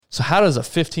So how does a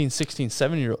 15, 16,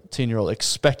 17-year-old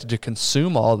expected to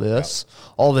consume all this,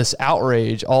 all this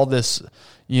outrage, all this,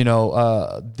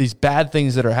 these bad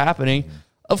things that are happening?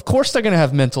 Of course they're going to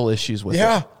have mental issues with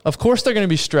it. Of course they're going to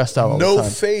be stressed out all the time. No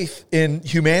faith in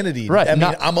humanity. Right. I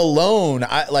mean, I'm alone.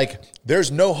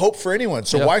 There's no hope for anyone.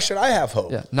 So why should I have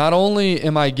hope? Yeah. Not only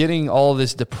am I getting all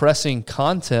this depressing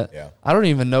content, I don't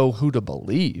even know who to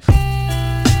believe.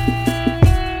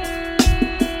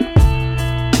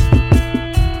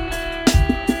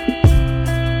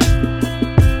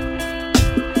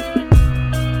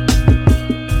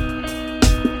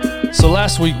 So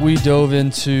last week we dove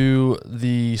into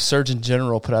the Surgeon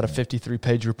General put out a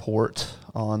 53-page report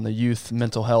on the youth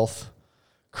mental health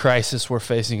crisis we're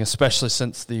facing, especially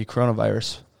since the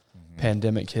coronavirus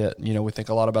pandemic hit. We think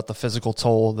a lot about the physical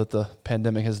toll that the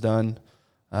pandemic has done,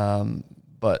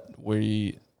 but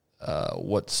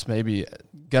what's maybe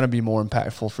going to be more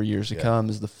impactful for years to come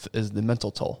is the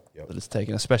mental toll that it's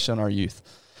taken, especially on our youth.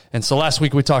 And so last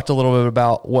week we talked a little bit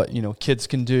about what kids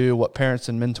can do, what parents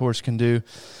and mentors can do.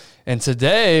 And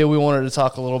today we wanted to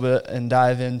talk a little bit and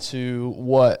dive into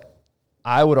what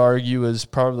I would argue is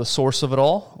probably the source of it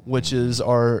all, which is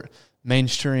our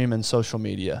mainstream and social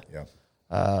media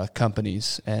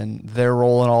companies and their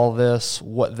role in all of this,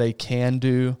 what they can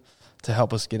do to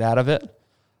help us get out of it,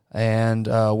 and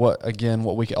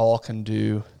what we all can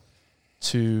do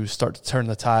to start to turn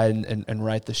the tide and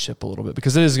right the ship a little bit,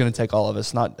 because it is going to take all of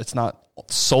us. It's not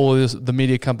solely the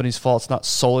media company's fault. It's not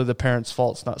solely the parents'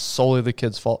 fault. It's not solely the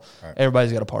kids' fault. Right.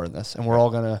 Everybody's got a part in this, and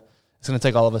it's going to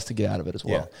take all of us to get out of it as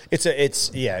well.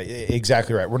 Yeah,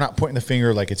 exactly right. We're not pointing the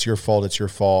finger like it's your fault. It's your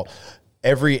fault.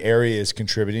 Every area is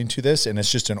contributing to this, and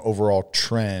it's just an overall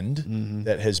trend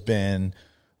that has been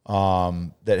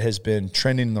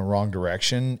trending in the wrong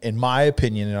direction. In my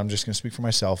opinion, and I'm just going to speak for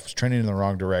myself, it's trending in the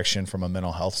wrong direction from a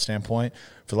mental health standpoint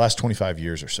for the last 25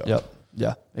 years or so. Yep.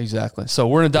 Yeah, exactly. So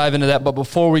we're going to dive into that. But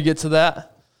before we get to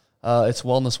that, it's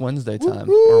Wellness Wednesday time,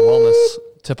 or Wellness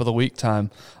Tip of the Week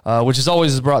time, which is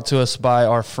always brought to us by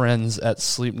our friends at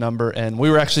Sleep Number. And we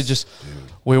were actually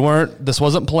this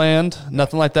wasn't planned,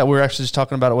 nothing like that. We were actually just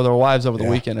talking about it with our wives over the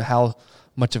weekend and how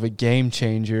much of a game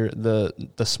changer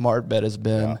the smart bed has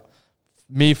been. Yeah.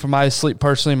 Me, for my sleep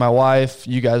personally, my wife,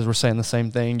 you guys were saying the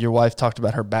same thing. Your wife talked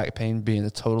about her back pain being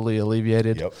totally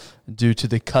alleviated due to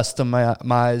the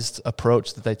customized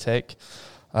approach that they take.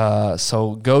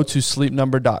 So go to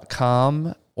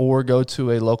sleepnumber.com or go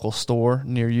to a local store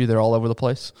near you. They're all over the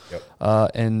place.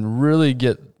 And really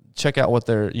check out what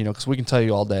they're, because we can tell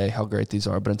you all day how great these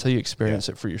are, but until you experience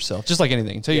it for yourself, just like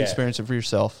anything, until you experience it for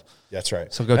yourself. That's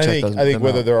right. So go check those out. I think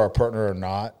whether they're our partner or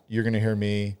not, you're going to hear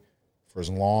me for as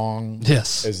long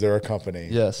as they're a company,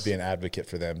 be an advocate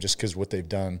for them, just because what they've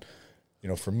done,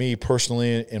 for me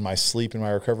personally in my sleep and my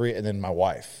recovery, and then my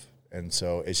wife. And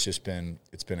so it's been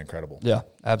incredible. Yeah,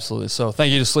 absolutely. So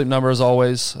thank you to Sleep Number as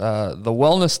always. The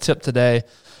wellness tip today,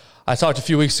 I talked a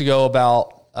few weeks ago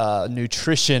about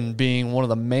nutrition being one of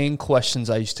the main questions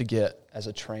I used to get as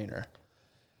a trainer.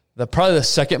 Probably the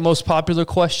second most popular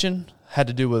question had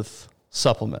to do with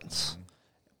supplements.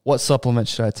 What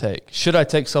supplements should I take? Should I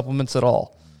take supplements at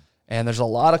all? And there's a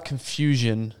lot of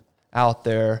confusion out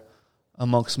there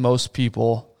amongst most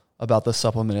people about the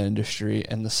supplement industry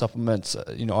and the supplements.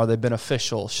 Are they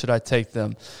beneficial? Should I take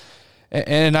them?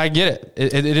 And I get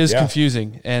it. It is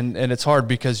confusing, and it's hard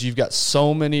because you've got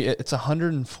so many. It's a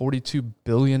 $142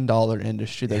 billion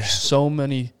industry. There's so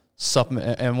many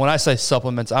supplements. And when I say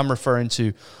supplements, I'm referring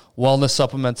to wellness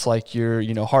supplements like your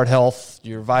heart health,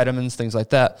 your vitamins, things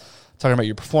like that. Talking about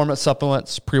your performance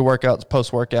supplements, pre-workouts,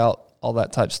 post-workout, all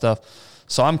that type of stuff.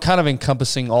 So I'm kind of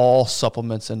encompassing all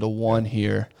supplements into one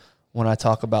here when I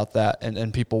talk about that,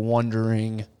 and people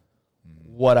wondering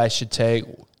what I should take.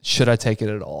 Should I take it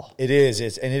at all? It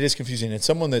is confusing. It's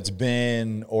someone that's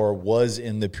been or was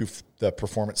in the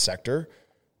performance sector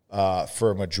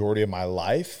for a majority of my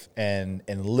life, and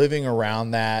living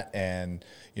around that, and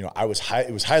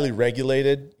it was highly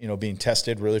regulated. Being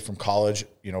tested really from college.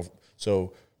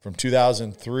 So from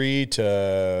 2003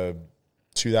 to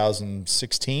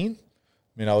 2016,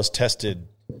 I was tested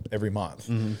every month.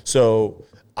 Mm-hmm. So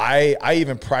I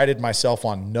even prided myself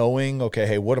on knowing, okay,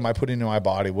 hey, what am I putting in my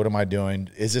body? What am I doing?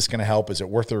 Is this going to help? Is it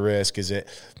worth the risk? Is it,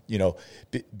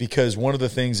 because one of the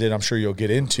things that I'm sure you'll get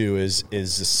into is the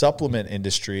supplement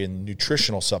industry, and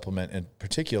nutritional supplement in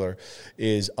particular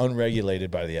is unregulated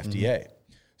by the FDA. Mm-hmm.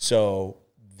 So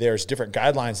there's different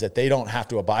guidelines that they don't have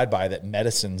to abide by that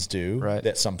medicines do, right,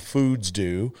 that some foods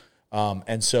do.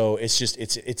 And so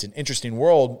it's an interesting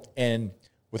world. And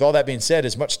with all that being said,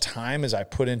 as much time as I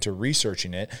put into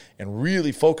researching it and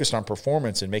really focused on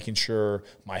performance and making sure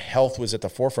my health was at the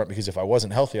forefront, because if I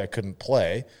wasn't healthy, I couldn't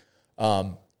play,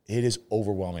 it is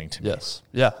overwhelming to me. Yes.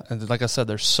 Yeah. And like I said,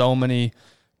 there's so many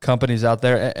companies out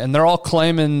there, and they're all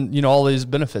claiming, all these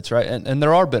benefits, right? And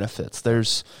there are benefits.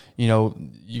 There's,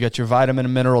 you got your vitamin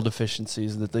and mineral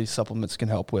deficiencies that these supplements can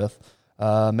help with.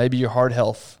 Maybe your heart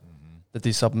health that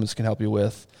these supplements can help you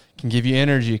with. Can give you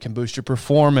energy, can boost your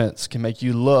performance, can make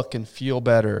you look and feel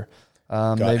better.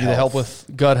 Maybe they help with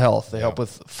gut health. They help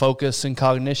with focus and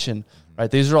cognition, right?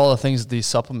 These are all the things that these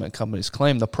supplement companies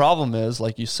claim. The problem is,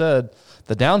 like you said,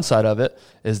 the downside of it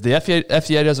is the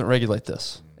FDA doesn't regulate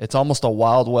this. It's almost a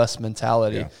Wild West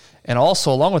mentality. Yeah. And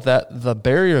also, along with that, the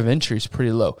barrier of entry is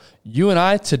pretty low. You and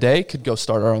I today could go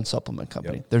start our own supplement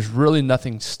company. Yep. There's really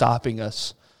nothing stopping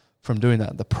us from doing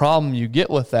that. The problem you get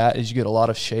with that is you get a lot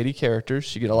of shady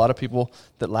characters. You get a lot of people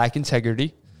that lack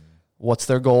integrity. What's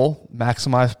their goal?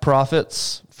 Maximize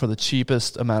profits for the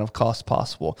cheapest amount of cost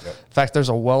possible. Yep. In fact, there's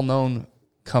a well-known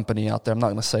company out there, I'm not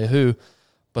going to say who,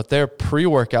 but their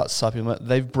pre-workout supplement,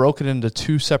 they've broken it into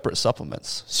 2 separate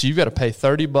supplements. So you've got to pay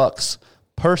 $30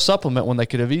 per supplement when they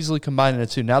could have easily combined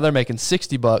into 2. Now they're making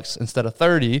 $60 instead of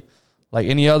 $30, like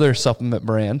any other supplement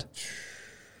brand,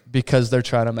 because they're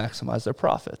trying to maximize their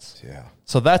profits. Yeah.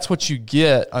 So that's what you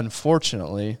get,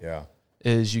 unfortunately,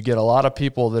 is you get a lot of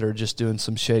people that are just doing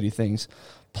some shady things.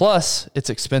 Plus, it's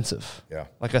expensive. Yeah.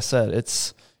 Like I said,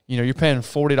 it's, you're paying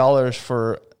 $40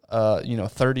 for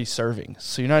 30 servings.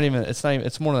 So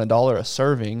it's more than $1 a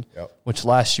serving, which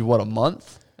lasts you, a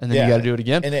month? And then you got to do it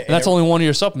again. And that's only one of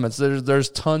your supplements. There's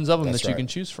tons of them that you can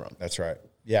choose from. That's right.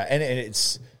 Yeah. And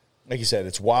it's, like you said,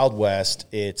 it's Wild West.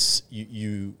 It's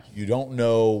you don't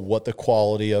know what the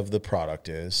quality of the product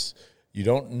is. You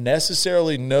don't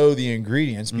necessarily know the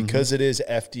ingredients because it is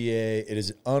FDA. It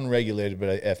is unregulated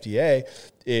by FDA.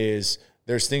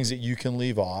 There's things that you can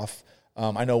leave off.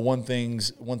 I know one thing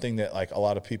that like a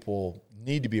lot of people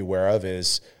need to be aware of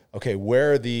is, okay,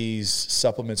 where these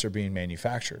supplements are being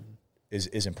manufactured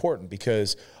is important,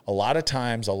 because a lot of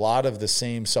times a lot of the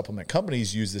same supplement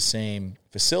companies use the same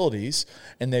facilities,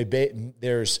 and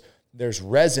there's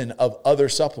resin of other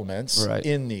supplements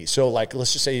in these. So like,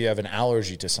 let's just say you have an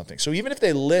allergy to something. So even if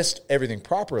they list everything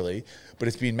properly, but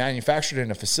it's being manufactured in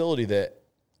a facility that,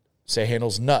 say,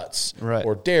 handles nuts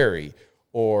or dairy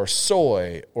or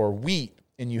soy or wheat,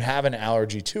 and you have an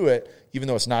allergy to it, even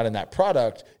though it's not in that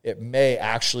product,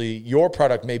 your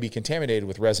product may be contaminated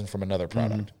with resin from another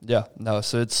product. Yeah, no,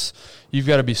 so you've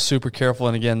got to be super careful.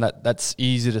 And again, that's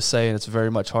easy to say, and it's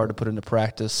very much hard to put into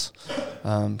practice,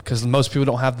 because most people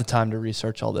don't have the time to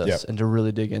research all this and to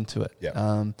really dig into it. Yep.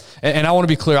 And I want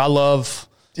to be clear, I love,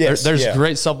 there's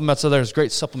great supplements. So there's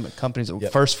great supplement companies.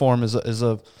 First Form is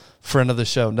a friend of the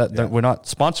show. We're not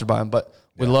sponsored by them, but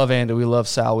we love Andy, we love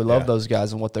Sal, we love those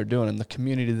guys and what they're doing and the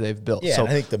community they've built. Yeah, so I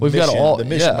think the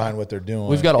mission behind what they're doing.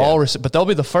 We've got but they'll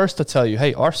be the first to tell you,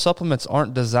 hey, our supplements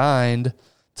aren't designed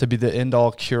to be the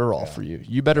end-all, cure-all for you.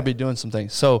 You better be doing some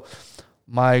things. So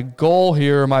my goal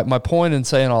here, my point in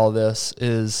saying all of this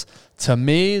is, to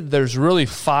me, there's really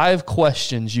 5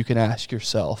 questions you can ask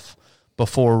yourself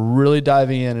before really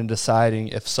diving in and deciding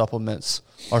if supplements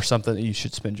are something that you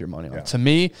should spend your money on. Yeah. To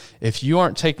me, if you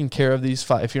aren't taking care of these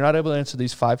 5, if you're not able to answer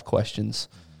these 5 questions,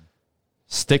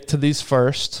 stick to these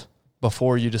first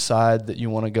before you decide that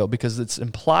you want to go, because it's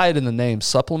implied in the name.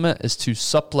 Supplement is to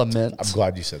supplement. I'm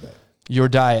glad you said that. Your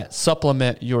diet,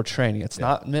 supplement your training. It's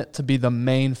not meant to be the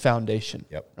main foundation.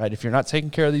 Right? If you're not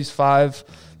taking care of these 5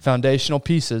 foundational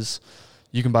pieces,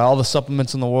 you can buy all the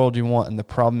supplements in the world you want, and they're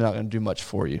probably not going to do much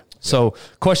for you. So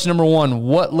question number 1,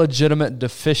 what legitimate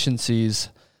deficiencies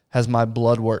has my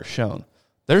blood work shown?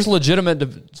 There's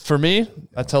legitimate, for me,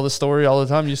 I tell this story all the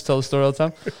time. You used to tell the story all the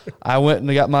time. I went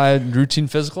and got my routine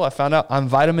physical. I found out I'm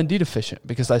vitamin D deficient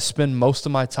because I spend most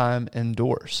of my time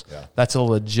indoors. That's a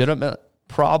legitimate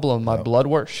problem my blood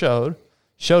work showed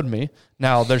me.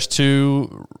 Now there's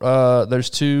two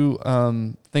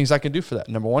things I can do for that.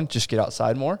 Number 1, just get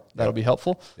outside more. That'll be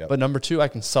helpful. But number 2, I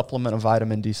can supplement a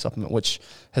vitamin D supplement, which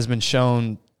has been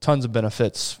shown tons of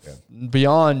benefits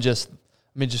beyond just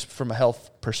from a health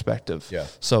perspective.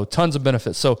 So tons of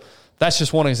benefits. So that's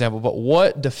just one example. But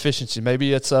what deficiency?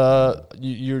 Maybe it's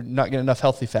you're not getting enough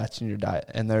healthy fats in your diet,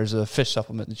 and there's a fish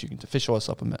supplement that you can, fish oil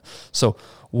supplement. So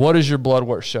what does your blood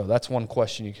work show? That's one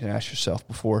question you can ask yourself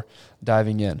before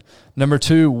diving in. Number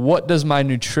 2, what does my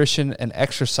nutrition and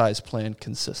exercise plan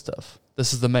consist of?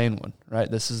 This is the main one,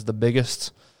 right? This is the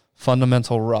biggest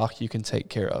fundamental rock you can take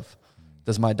care of.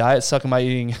 Does my diet suck? Am I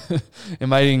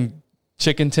eating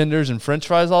chicken tenders and French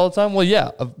fries all the time, well,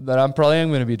 yeah, that I'm probably am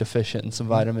going to be deficient in some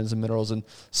vitamins and minerals, and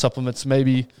supplements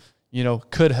maybe,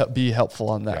 could be helpful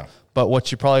on that. Yeah. But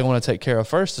what you probably want to take care of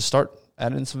first is start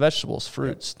adding in some vegetables,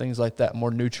 fruits, things like that,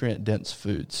 more nutrient-dense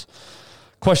foods.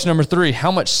 Question number 3,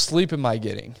 how much sleep am I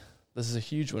getting? This is a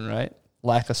huge one, right?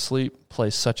 Lack of sleep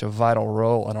plays such a vital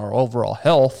role in our overall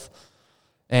health.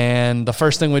 And the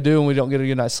first thing we do when we don't get a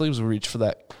good night's sleep is we reach for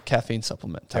that caffeine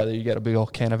supplement. Tyler, you got a big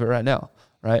old can of it right now,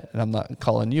 right? And I'm not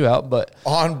calling you out, but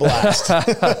on blast.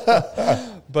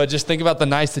 But just think about the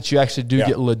nights that you actually do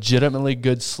get legitimately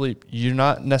good sleep. You're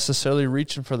not necessarily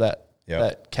reaching for that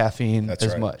caffeine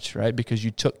much, right? Because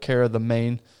you took care of the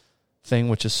main thing,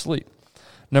 which is sleep.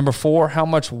 Number 4, how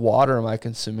much water am I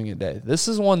consuming a day? This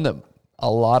is one that a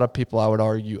lot of people, I would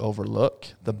argue, overlook.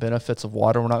 The benefits of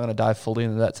water. We're not going to dive fully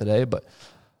into that today, but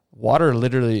water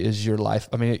literally is your life.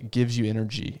 I mean, it gives you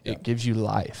energy. Yeah. It gives you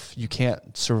life. You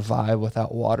can't survive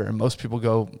without water. And most people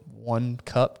go 1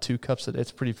 cup, 2 cups a day.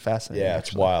 It's pretty fascinating. Yeah,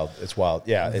 it's wild. It's wild.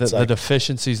 Yeah, the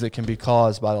deficiencies that can be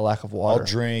caused by the lack of water. I'll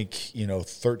drink,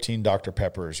 13 Dr.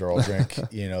 Peppers, or I'll drink,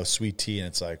 sweet tea, and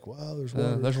it's like, well, there's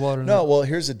water. There's water. No, well,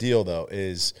 here's the deal, though,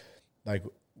 is like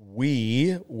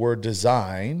we were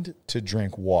designed to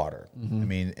drink water. Mm-hmm. I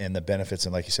mean, and the benefits,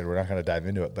 and like you said, we're not going to dive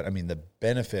into it, but I mean, the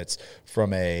benefits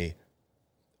from a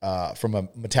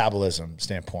metabolism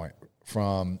standpoint,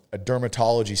 from a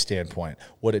dermatology standpoint,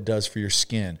 what it does for your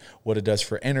skin, what it does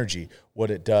for energy,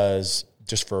 what it does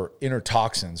just for inner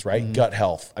toxins, right? Mm-hmm. Gut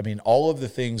health. I mean, all of the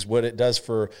things, what it does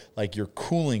for like your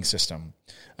cooling system.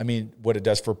 I mean, what it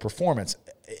does for performance.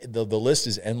 The list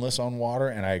is endless on water,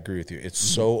 and I agree with you. It's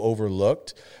so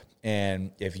overlooked.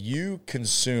 And if you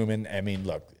consume, and I mean,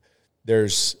 look, you're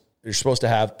supposed to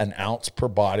have an ounce per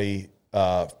body,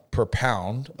 per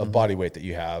pound of body weight that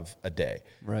you have a day.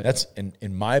 Right. That's,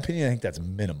 in my opinion, I think that's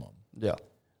minimum. Yeah.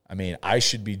 I mean, I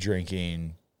should be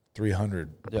drinking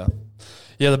 300. Yeah.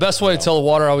 Yeah. The best way to tell the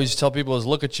water, I always tell people, is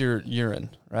look at your urine,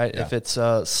 right? Yeah. If it's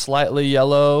slightly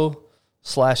yellow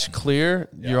 / clear,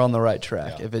 you're on the right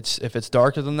track. Yeah. If it's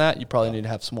darker than that, you probably need to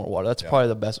have some more water. That's probably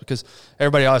the best, because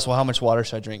everybody asks, well, how much water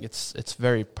should I drink? It's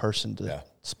very person to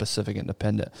specific and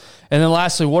dependent. And then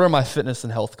lastly, what are my fitness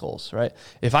and health goals, right?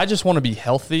 If I just want to be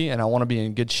healthy and I want to be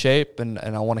in good shape and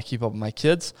I want to keep up with my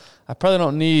kids, I probably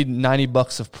don't need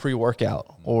 $90 of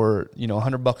pre-workout or,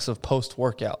 $100 of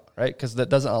post-workout, right? Because that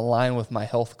doesn't align with my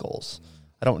health goals.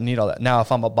 I don't need all that. Now,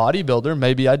 if I'm a bodybuilder,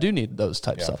 maybe I do need those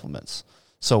type supplements.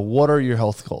 So what are your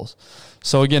health goals?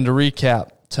 So again, to recap,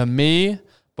 to me,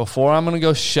 before I'm going to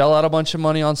go shell out a bunch of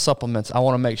money on supplements, I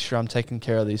want to make sure I'm taking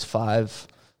care of these 5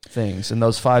 things. And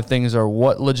those 5 things are: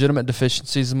 what legitimate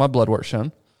deficiencies is my blood work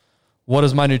shown? What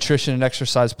does my nutrition and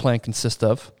exercise plan consist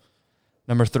of?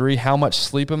 Number 3, how much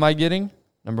sleep am I getting?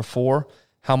 Number 4,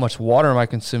 how much water am I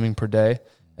consuming per day?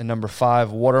 And number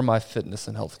 5, what are my fitness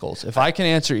and health goals? If I can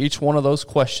answer each one of those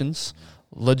questions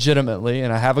legitimately,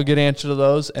 and I have a good answer to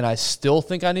those, and I still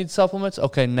think I need supplements,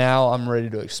 okay, now I'm ready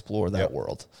to explore that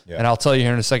world. Yep. And I'll tell you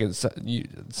here in a second.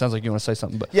 It sounds like you want to say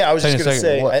something, but I was just going to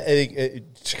say, I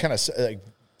think to kind of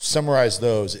summarize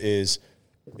those is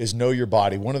know your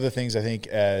body. One of the things I think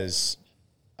as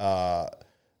a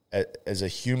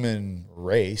human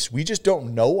race, we just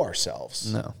don't know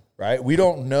ourselves. No, right? We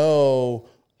don't know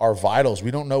our vitals.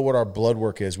 We don't know what our blood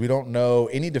work is. We don't know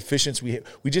any deficiency.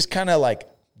 We just kind of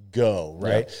go,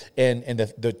 right? Yeah. And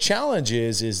the challenge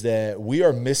is that we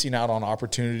are missing out on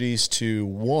opportunities to,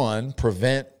 1,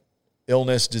 prevent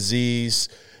illness, disease,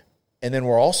 and then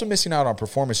we're also missing out on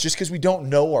performance just because we don't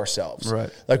know ourselves. Right.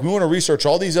 Like, we want to research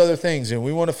all these other things, and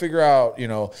we want to figure out, I'm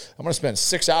going to spend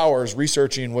 6 hours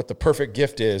researching what the perfect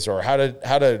gift is, or how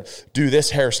to do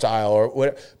this hairstyle, or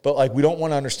what. But we don't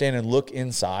want to understand and look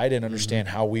inside and understand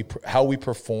how we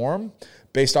perform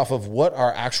based off of what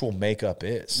our actual makeup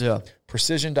is. Yeah.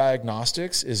 Precision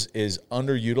diagnostics is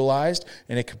underutilized,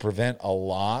 and it can prevent a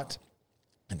lot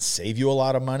and save you a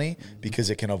lot of money because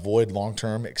it can avoid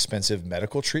long-term expensive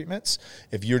medical treatments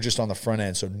if you're just on the front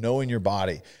end. So knowing your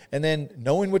body, and then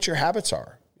knowing what your habits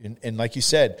are. And like you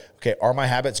said, okay, are my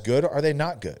habits good? Or are they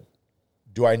not good?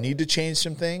 Do I need to change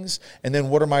some things? And then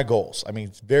what are my goals? I mean,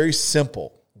 it's very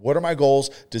simple. What are my goals?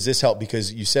 Does this help?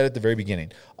 Because you said at the very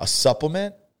beginning, a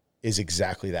supplement is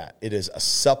exactly that. It is a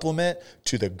supplement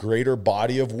to the greater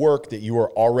body of work that you are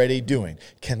already doing.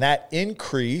 Can that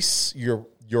increase your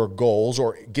goals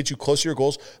or get you closer to your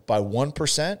goals by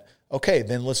 1%? Okay,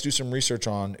 then let's do some research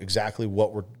on exactly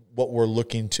what we're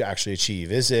looking to actually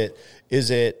achieve. Is it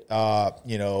a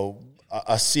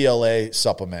CLA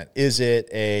supplement? Is it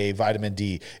a vitamin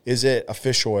D? Is it a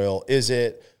fish oil? Is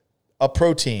it a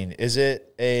protein? Is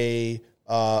it a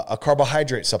a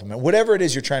carbohydrate supplement, whatever it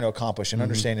is you're trying to accomplish and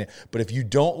understand it. But if you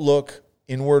don't look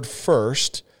inward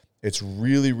first, it's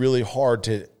really, really hard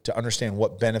to understand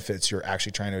what benefits you're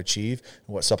actually trying to achieve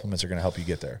and what supplements are going to help you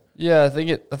get there. Yeah, I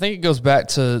think it goes back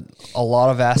to a lot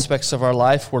of aspects of our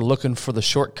life. We're looking for the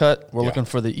shortcut. We're looking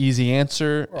for the easy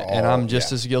answer, and I'm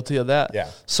just as guilty of that. Yeah.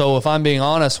 So if I'm being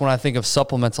honest, when I think of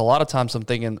supplements, a lot of times I'm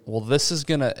thinking, well, this is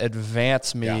going to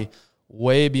advance me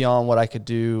way beyond what I could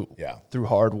do through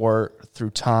hard work,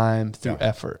 through time, through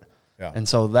effort. Yeah. And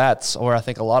so that's where I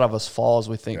think a lot of us fall, is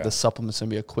we think the supplement's going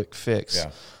to be a quick fix.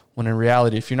 Yeah. When in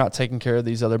reality, if you're not taking care of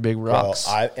these other big rocks,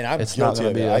 I'm guilty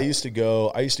of it. I used to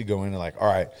go into like, all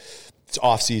right, it's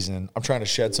off season. I'm trying to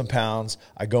shed some pounds.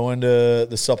 I go into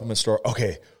the supplement store.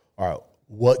 Okay, all right,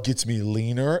 what gets me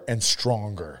leaner and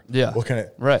stronger? Yeah. What can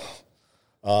it? Right.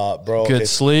 Bro. Good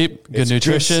sleep, good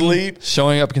nutrition,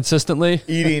 showing up consistently,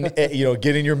 eating,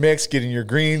 getting your mix, getting your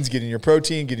greens, getting your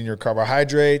protein, getting your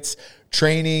carbohydrates,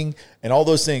 training, and all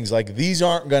those things. Like, these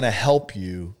aren't going to help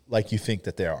you like you think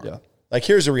that they are. Yeah. Like,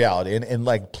 here's the reality, and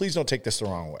like, please don't take this the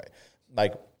wrong way.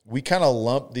 Like, we kind of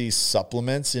lump these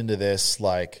supplements into this,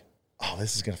 like, oh,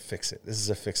 this is going to fix it. This is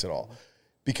a fix it all.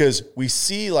 Because we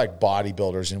see like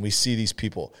bodybuilders and we see these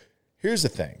people. Here's the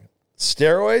thing.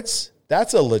 Steroids,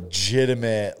 that's a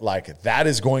legitimate, like, that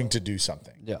is going to do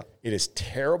something. Yeah. It is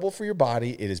terrible for your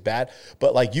body. It is bad.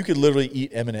 But like, you could literally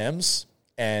eat M&Ms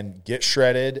and get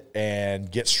shredded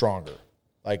and get stronger.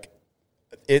 Like,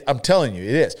 I'm telling you,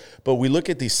 it is. But we look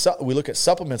at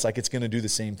supplements like it's going to do the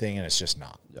same thing, and it's just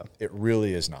not. Yeah. It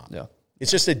really is not. Yeah.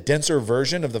 It's just a denser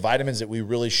version of the vitamins that we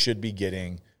really should be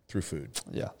getting through food.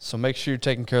 Yeah. So make sure you're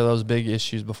taking care of those big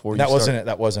issues before That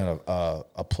wasn't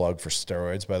a plug for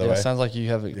steroids, by the way. It sounds like you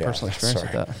have a personal experience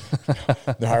with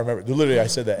that. No, I remember. Literally, I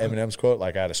said that M&M's quote.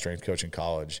 Like, I had a strength coach in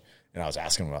college, and I was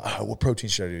asking him about, what protein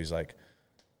should I do? He's like,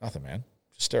 nothing, man.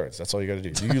 Steroids. That's all you got to do.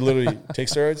 Do you literally take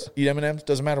steroids, eat M&Ms?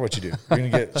 Doesn't matter what you do. You're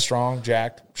going to get strong,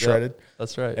 jacked, shredded. Yep,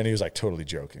 that's right. And he was like totally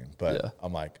joking. But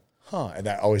I'm like, huh. And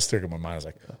that always stuck in my mind. I was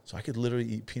like, so I could literally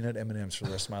eat peanut M&Ms for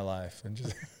the rest of my life. And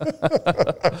just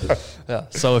yeah.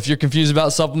 So if you're confused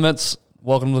about supplements,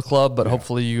 welcome to the club. But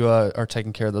hopefully you are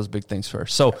taking care of those big things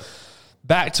first. So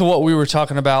back to what we were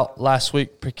talking about last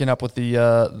week, picking up with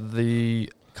the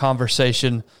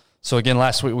conversation. So again,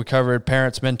 last week we covered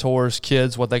parents, mentors,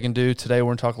 kids, what they can do. Today we're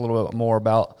going to talk a little bit more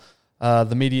about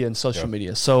the media and social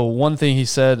media. So one thing he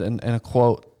said in a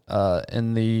quote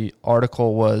in the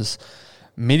article was,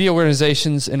 media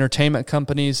organizations, entertainment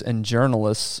companies, and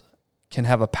journalists can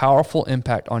have a powerful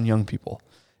impact on young people.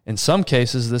 In some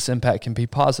cases, this impact can be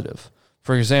positive.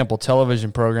 For example,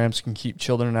 television programs can keep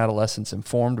children and adolescents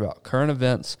informed about current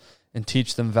events and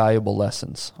teach them valuable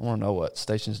lessons. I want to know what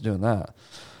station's doing that.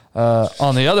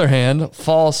 On the other hand,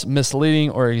 false, misleading,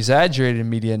 or exaggerated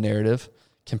media narrative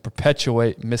can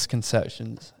perpetuate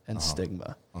misconceptions and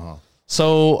stigma.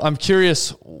 So I'm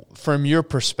curious, from your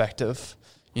perspective,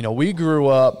 we grew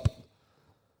up,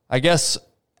 I guess,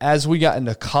 as we got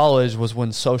into college was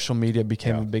when social media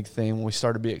became a big thing, when we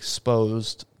started to be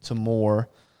exposed to more.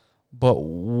 But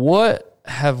what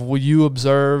have we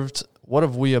observed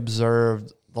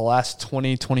the last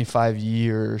 20, 25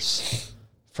 years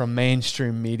from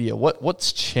mainstream media?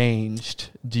 What's changed,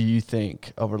 do you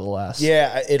think, over the last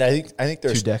I think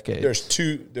there's 2 decades?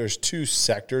 There's two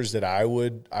sectors that I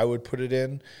would put it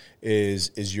in,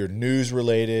 is your news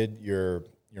related, your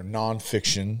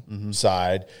nonfiction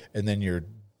side, and then your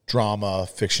drama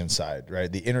fiction side,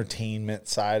 right? The entertainment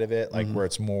side of it, like where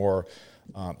it's more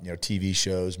TV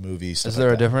shows, movies. Is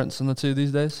there a difference in the two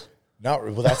these days? Not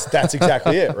well. That's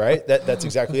exactly it, right? That's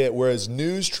exactly it. Whereas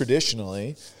news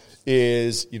traditionally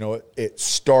is, it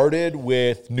started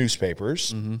with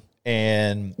newspapers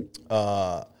and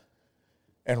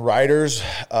writers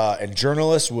and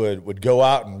journalists would go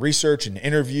out and research and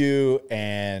interview,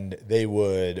 and they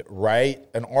would write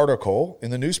an article in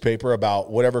the newspaper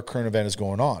about whatever current event is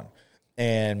going on.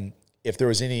 And if there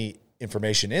was any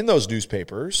information in those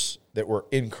newspapers that were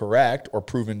incorrect or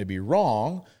proven to be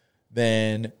wrong,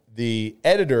 then the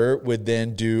editor would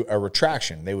then do a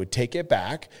retraction. They would take it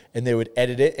back and they would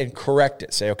edit it and correct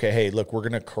it. Say, okay, hey, look, we're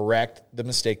going to correct the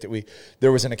mistake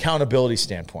there was an accountability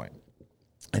standpoint.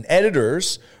 And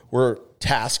editors were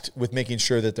tasked with making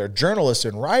sure that their journalists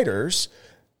and writers,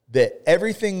 that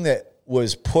everything that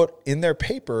was put in their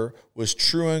paper was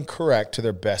true and correct to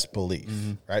their best belief,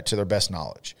 right? To their best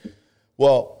knowledge.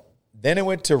 Well, Then it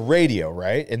went to radio,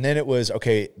 right? And then it was,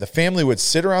 okay, the family would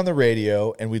sit around the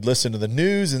radio and we'd listen to the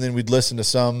news and then we'd listen to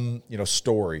some,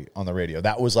 story on the radio.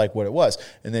 That was like what it was.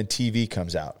 And then TV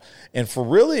comes out. And for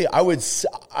really,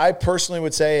 I personally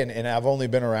would say, and I've only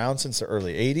been around since the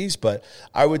early 80s, but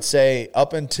I would say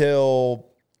up until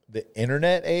the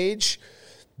internet age,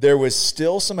 there was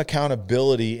still some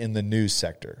accountability in the news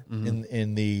sector,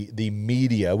 in the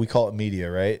media. We call it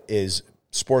media, right? Is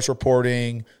sports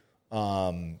reporting,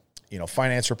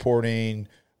 finance reporting,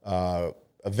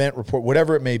 event report,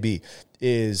 whatever it may be,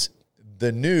 is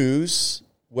the news,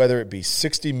 whether it be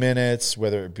 60 Minutes,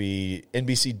 whether it be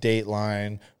NBC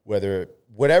Dateline,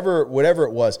 whatever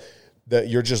it was,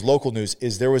 your just local news,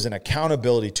 is there was an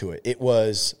accountability to it. It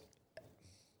was,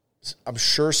 I'm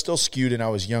sure, still skewed, and I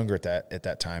was younger at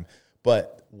that time,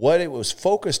 but what it was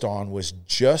focused on was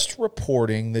just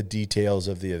reporting the details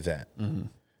of the event. Mm-hmm.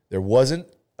 There wasn't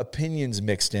opinions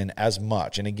mixed in as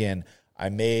much. And again, I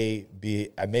may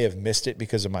have missed it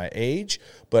because of my age,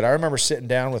 but I remember sitting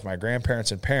down with my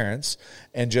grandparents and parents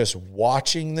and just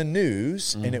watching the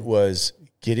news, and it was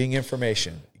getting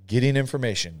information.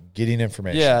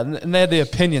 Yeah, and they had the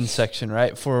opinion section,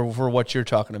 right, for what you're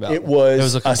talking about. It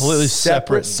was a completely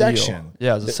separate section. Deal.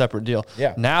 Yeah, it was a separate deal.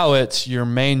 Yeah. Now it's your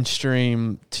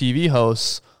mainstream TV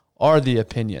hosts are the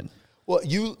opinion. Well,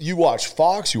 you watch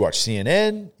Fox, you watch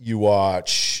CNN, you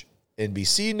watch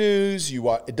NBC News,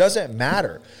 it doesn't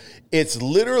matter. It is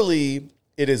literally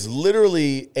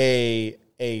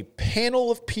a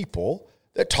panel of people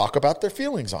that talk about their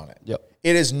feelings on it. Yep.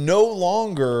 It is no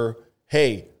longer,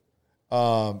 hey,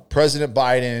 President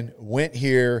Biden went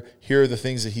here are the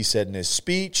things that he said in his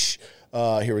speech,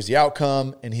 here was the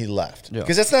outcome, and he left.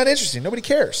 Because that's not interesting. Nobody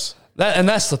cares. And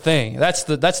that's the thing. That's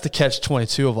the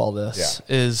catch-22 of all this,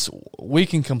 is we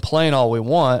can complain all we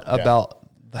want about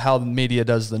how the media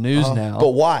does the news now. But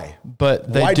why?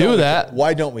 But they do that.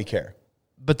 Why don't we care?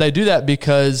 But they do that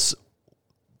because,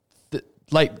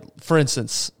 for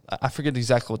instance, I forget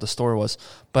exactly what the story was,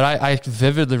 but I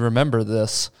vividly remember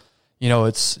this.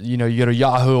 It's, you go to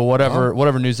Yahoo or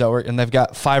whatever news network, and they've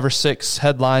got 5 or 6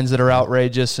 headlines that are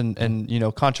outrageous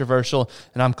and controversial,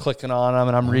 and I'm clicking on them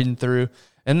and I'm reading through.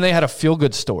 And they had a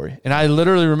feel-good story. And I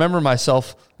literally remember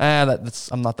myself, I'm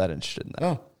not that interested in that.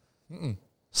 No. Mm-mm.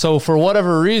 So for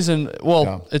whatever reason,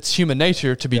 it's human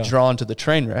nature to be drawn to the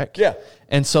train wreck. Yeah.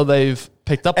 And so they've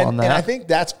picked up on that. And I think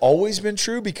that's always been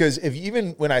true, because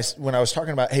even when I was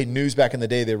talking about, hey, news back in the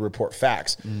day, they report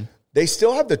facts. Mm. They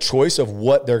still have the choice of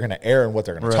what they're going to air and what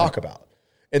they're going to talk about.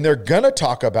 And they're going to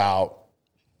talk about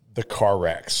the car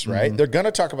wrecks, right? Mm-hmm. They're going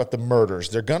to talk about the murders.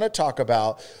 They're going to talk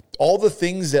about all the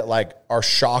things that are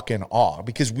shock and awe,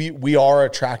 because we are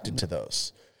attracted to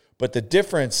those. But the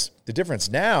difference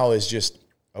now is just,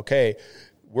 okay,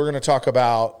 we're going to talk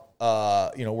about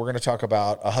a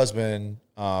husband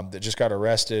that just got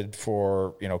arrested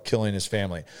for, killing his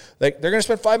family. They're going to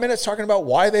spend 5 minutes talking about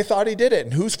why they thought he did it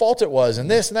and whose fault it was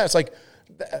and this and that. It's like,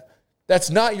 that's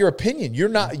not your opinion.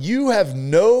 You have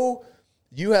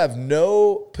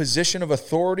no position of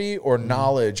authority or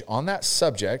knowledge on that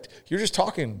subject. You're just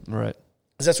talking, right?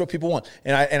 Because that's what people want.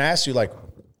 And I asked you,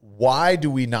 why do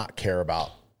we not care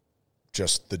about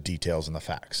just the details and the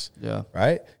facts? Yeah,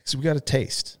 right. Because we got a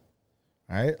taste,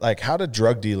 right? How do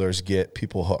drug dealers get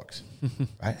people hooked?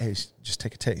 Right? Hey, just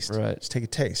take a taste. Right. Just take a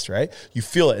taste. Right. You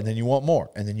feel it, and then you want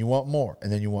more, and then you want more, and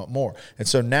then you want more. And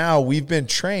so now we've been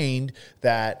trained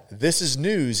that this is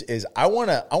news. Is I want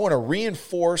to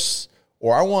reinforce.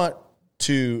 Or I want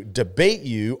to debate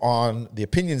you on the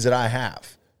opinions that I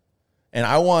have. And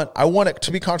I want it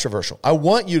to be controversial. I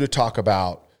want you to talk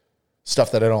about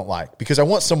stuff that I don't like, because I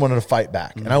want someone to fight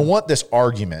back. Mm-hmm. And I want this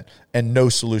argument and no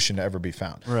solution to ever be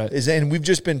found. Right. And we've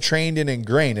just been trained and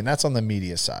ingrained, and that's on the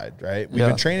media side, right? We've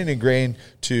been trained and ingrained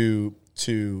to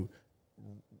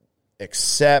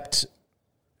accept,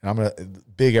 and I'm going to,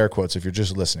 big air quotes if you're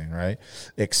just listening, right?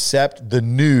 Accept the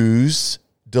news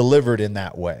delivered in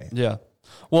that way. Yeah.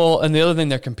 Well, and the other thing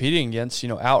they're competing against,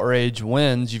 outrage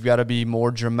wins. You've got to be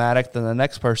more dramatic than the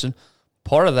next person.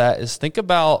 Part of that is, think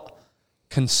about,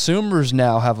 consumers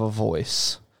now have a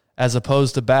voice, as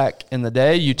opposed to back in the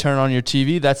day. You turn on your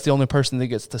TV, that's the only person that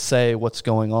gets to say what's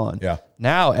going on. Yeah.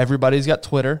 Now everybody's got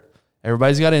Twitter,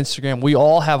 everybody's got Instagram. We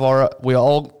all have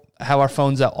our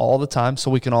phones out all the time, so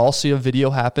we can all see a video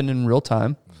happen in real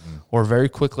time, or very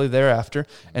quickly thereafter.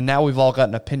 And now we've all got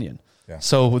an opinion. Yeah.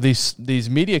 So these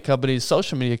media companies,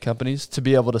 social media companies, to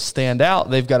be able to stand out,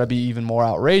 they've got to be even more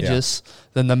outrageous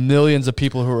than the millions of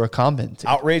people who are commenting.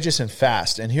 Outrageous and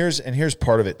fast. And here's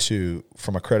part of it too,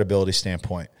 from a credibility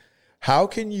standpoint. How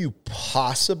can you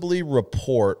possibly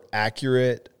report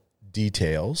accurate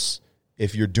details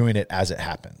if you're doing it as it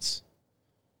happens?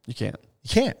 You can't. You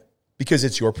can't, because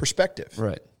it's your perspective.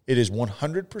 Right. It is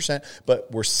 100%,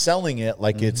 but we're selling it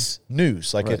like it's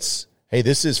news, like it's, hey,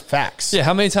 this is facts. Yeah,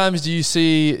 how many times do you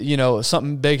see,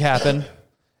 something big happen?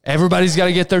 Everybody's got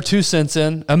to get their 2 cents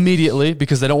in immediately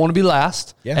because they don't want to be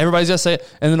last. Yeah. Everybody's got to say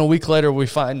it. And then a week later, we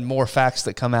find more facts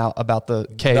that come out about the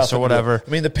case Nothing or whatever. I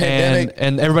mean, the pandemic.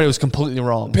 And everybody was completely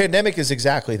wrong. The pandemic is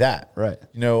exactly that. Right.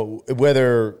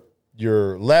 Whether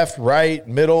you're left, right,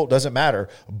 middle, doesn't matter.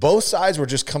 Both sides were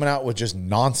just coming out with just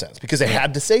nonsense because they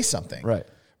had to say something. Right.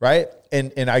 Right.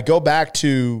 And I go back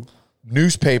to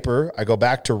newspaper, I go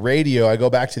back to radio, I go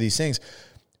back to these things.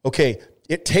 Okay.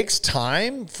 It takes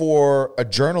time for a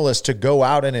journalist to go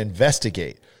out and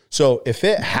investigate. So if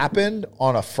it happened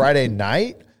on a Friday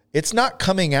night, it's not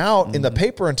coming out in the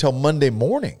paper until Monday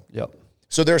morning. Yep.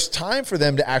 So there's time for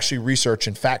them to actually research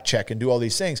and fact check and do all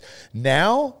these things.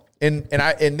 Now, and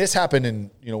this happened in,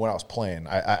 when I was playing,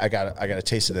 I got a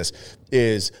taste of this,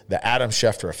 is the Adam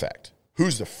Schefter effect.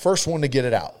 Who's the first one to get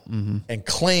it out and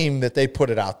claim that they put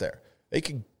it out there? They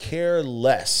could care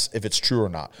less if it's true or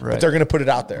not, but they're going to put it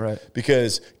out there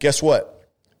because guess what?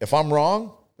 If I'm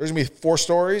wrong, there's going to be 4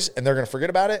 stories and they're going to forget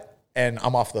about it and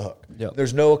I'm off the hook. Yep.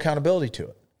 There's no accountability to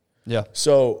it. Yeah.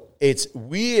 So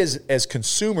we as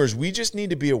consumers, we just need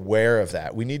to be aware of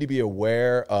that. We need to be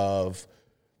aware of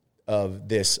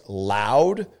this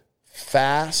loud,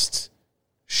 fast,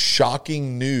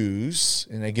 shocking news.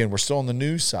 And again, we're still on the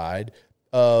news side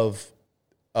of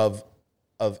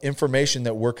information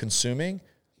that we're consuming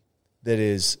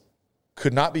that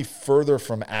could not be further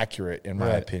from accurate, in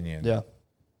my opinion. Yeah.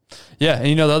 Yeah.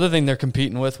 And the other thing they're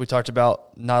competing with, we talked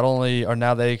about, not only are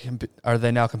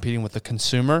they now competing with the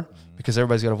consumer because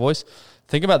everybody's got a voice.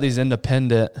 Think about these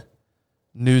independent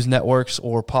news networks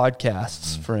or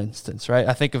podcasts, for instance, right?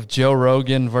 I think of Joe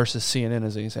Rogan versus CNN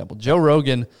as an example. Joe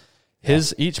Rogan,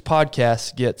 each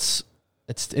podcast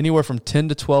it's anywhere from 10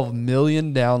 to 12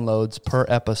 million downloads per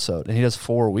episode, and he does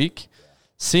 4 a week.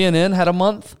 CNN had a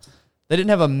month. They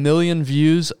didn't have 1 million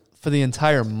views for the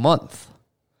entire month.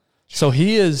 So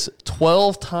he is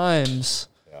 12 times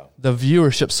the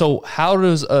viewership. So how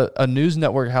does a news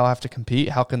network have to compete?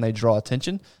 How can they draw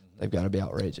attention? They've got to be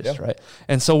outrageous, right?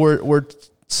 And so we're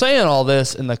saying all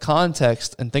this in the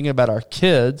context and thinking about our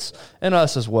kids and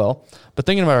us as well, but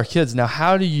thinking about our kids. Now,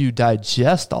 how do you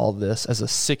digest all this as a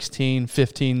 16,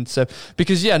 15, 7?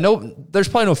 Because, there's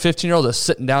probably no 15-year-old that's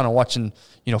sitting down and watching,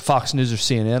 Fox News or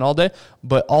CNN all day,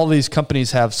 but all these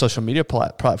companies have social media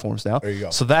platforms now. There you go.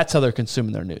 So that's how they're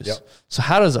consuming their news. Yep. So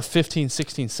how does a 15,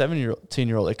 16,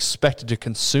 17-year-old expected to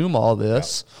consume all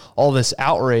this, all this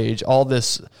outrage, all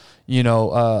this,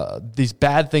 these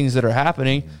bad things that are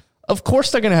happening? Of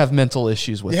course they're going to have mental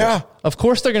issues with it. Of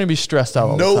course they're going to be stressed out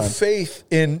all the time. No faith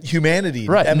in humanity.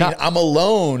 Right. I mean, I'm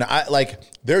alone.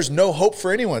 There's no hope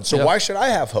for anyone. So why should I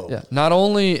have hope? Yeah. Not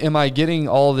only am I getting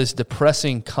all this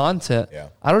depressing content,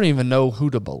 I don't even know who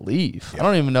to believe. I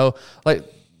don't even know,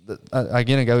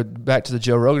 again, I go back to the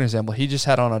Joe Rogan example. He just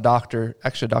had on a doctor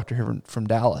here from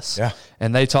Dallas. Yeah.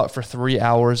 And they talked for 3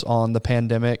 hours on the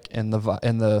pandemic and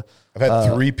the I've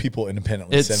had 3 people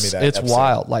independently send me that. It's episode.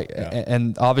 Wild.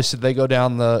 And obviously they go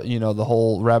down the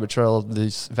whole rabbit trail of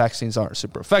these vaccines aren't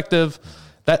super effective.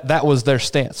 That was their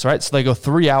stance, right? So they go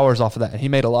 3 hours off of that. And he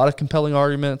made a lot of compelling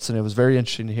arguments, and it was very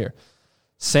interesting to hear.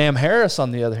 Sam Harris,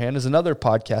 on the other hand, is another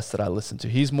podcast that I listen to.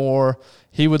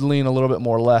 He would lean a little bit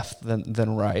more left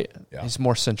than right. Yeah. He's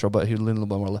more central, but he would lean a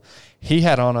little bit more left. He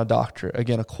had on a doctor,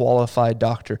 again, a qualified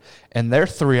doctor, and their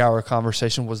 3-hour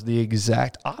conversation was the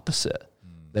exact opposite.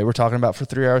 They were talking about for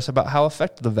 3 hours about how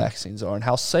effective the vaccines are and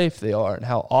how safe they are and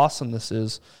how awesome this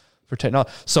is for technology.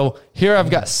 So here I've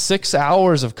got 6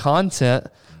 hours of content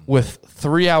with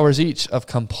 3 hours each of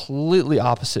completely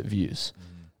opposite views.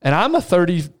 And I'm a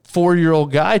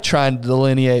 34-year-old guy trying to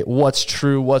delineate what's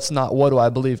true, what's not, what do I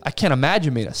believe. I can't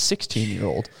imagine being a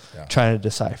 16-year-old trying to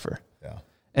decipher. Yeah.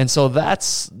 And so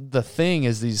that's the thing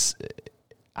is these,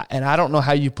 and I don't know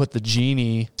how you put the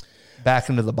genie back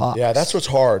into the box. Yeah, that's what's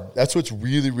hard. That's what's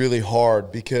really, really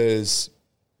hard because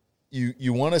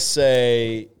you want to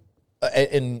say,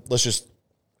 and let's just,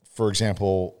 for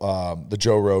example, the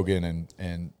Joe Rogan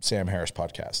and Sam Harris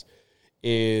podcast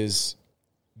is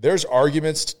there's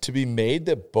arguments to be made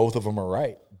that both of them are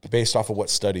right based off of what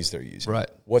studies they're using, right?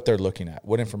 What they're looking at,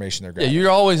 what information they're grabbing. Yeah,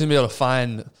 you're always gonna be able to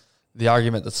find the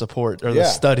argument that support or the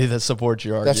study that supports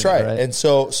your argument. That's right. And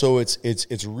so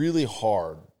it's really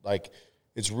hard.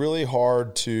 It's really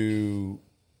hard to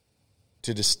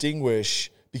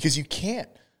distinguish because you can't.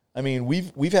 I mean,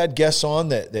 we've had guests on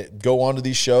that go onto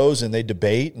these shows and they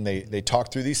debate and they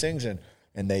talk through these things and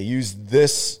and they use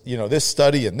this, this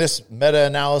study and this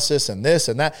meta-analysis and this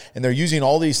and that, and they're using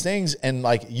all these things, and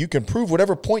like you can prove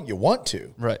whatever point you want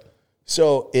to. Right.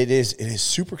 So it is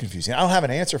super confusing. I don't have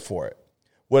an answer for it.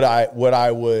 What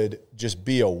I would just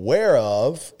be aware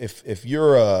of if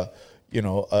you're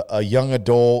a young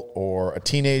adult or a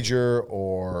teenager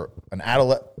or an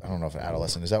adolescent. I don't know if an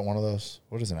adolescent, is that one of those?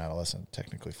 What does an adolescent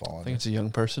technically fall under? I think it's a young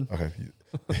person. Okay.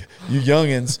 You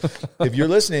youngins, if you're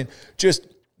listening, just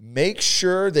make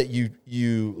sure that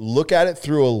you look at it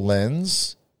through a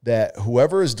lens that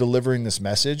whoever is delivering this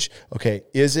message, okay,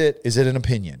 is it an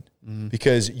opinion? Mm-hmm.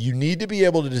 Because you need to be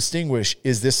able to distinguish,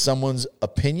 is this someone's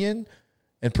opinion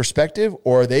and perspective,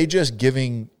 or are they just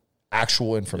giving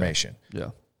actual information?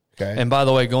 Yeah. Okay. And by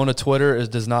the way, going to Twitter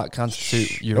does not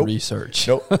constitute your research.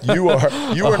 Nope. You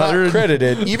are not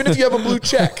credited, even if you have a blue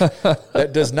check.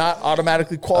 That does not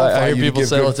automatically qualify. I hear you people to give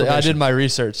say, good information. "I did my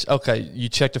research." Okay, you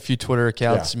checked a few Twitter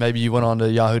accounts. Yeah. Maybe you went on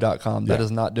to Yahoo.com. That is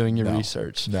not doing your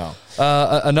research. No.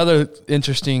 Another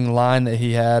interesting line that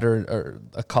he had, or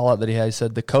a call out that he had, he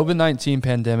said, "The COVID-19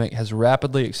 pandemic has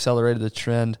rapidly accelerated the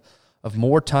trend of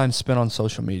more time spent on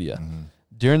social media." Mm-hmm.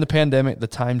 During the pandemic, the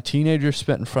time teenagers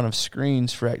spent in front of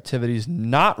screens for activities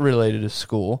not related to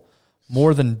school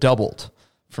more than doubled,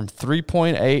 from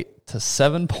 3.8 to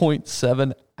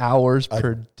 7.7 hours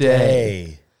per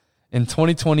day. In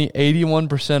 2020,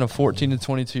 81% of 14 to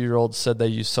 22-year-olds said they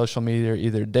use social media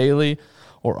either daily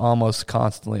or almost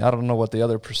constantly. I don't know what the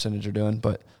other percentage are doing,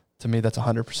 but to me, that's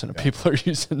 100% of people are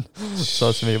using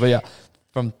social media. But yeah,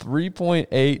 from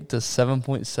 3.8 to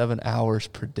 7.7 hours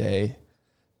per day,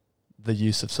 the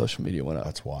use of social media went up.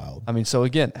 That's wild. I mean, so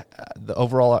again, the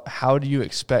overall, how do you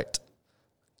expect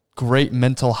great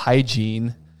mental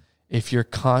hygiene if you're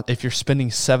spending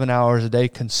 7 hours a day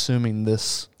consuming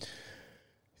this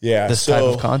type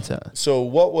of content? So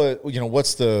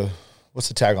what's the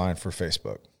tagline for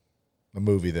Facebook? The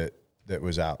movie that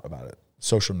was out about it,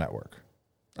 Social Network.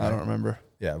 I don't remember.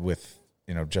 Yeah, with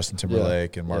Justin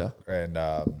Timberlake and Mark and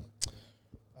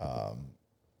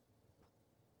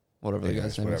whatever the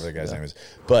guy's name is.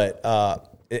 But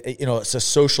it's a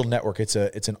social network. It's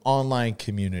an online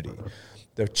community.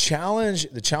 The challenge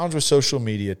with social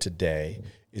media today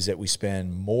is that we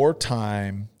spend more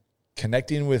time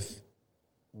connecting with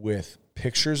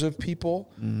pictures of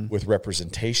people, with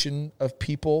representation of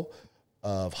people,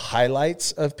 of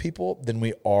highlights of people than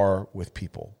we are with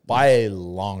people by a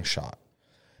long shot.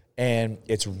 And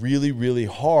it's really, really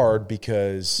hard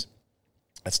because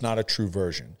it's not a true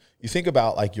version. You think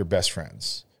about like your best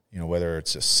friends, whether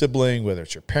it's a sibling, whether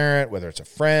it's your parent, whether it's a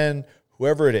friend,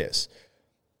 whoever it is,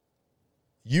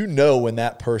 when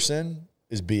that person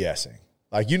is BSing.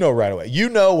 Like, right away.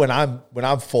 When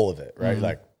I'm full of it, right? Mm-hmm.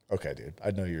 Like, okay, dude, I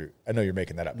know you're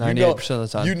making that up. 98% of the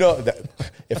time. You know that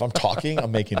if I'm talking,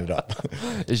 I'm making it up.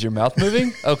 Is your mouth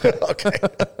moving? Okay. Okay.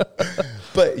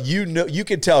 But you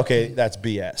can tell, okay, that's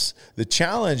BS. The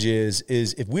challenge is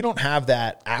if we don't have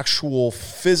that actual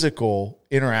physical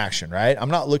interaction, right? I'm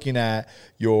not looking at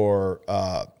your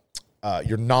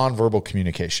nonverbal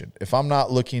communication. If I'm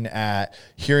not looking at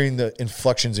hearing the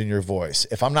inflections in your voice,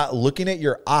 if I'm not looking at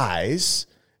your eyes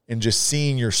and just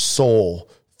seeing your soul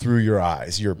through your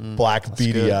eyes, your black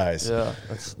beady eyes. Yeah,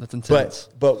 that's intense.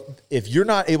 But if you're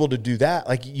not able to do that,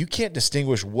 like you can't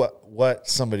distinguish what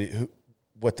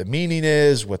the meaning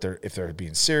is, if they're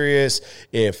being serious,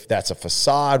 if that's a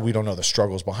facade, we don't know the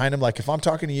struggles behind them. Like if I'm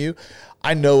talking to you,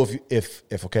 I know if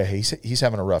okay, he's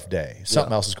having a rough day,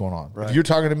 something else is going on. Right. If you're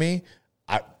talking to me,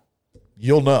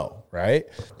 you'll know, right?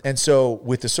 And so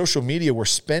with the social media, we're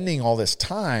spending all this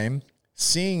time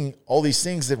seeing all these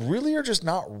things that really are just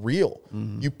not real.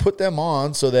 Mm-hmm. You put them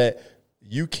on so that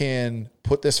you can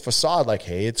put this facade like,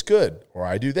 hey, it's good, or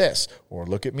I do this, or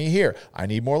look at me here, I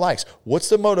need more likes. What's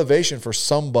the motivation for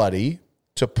somebody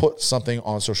to put something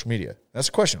on social media? That's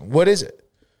the question. What is it?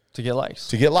 To get likes.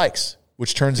 To get likes,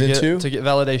 which turns into? To get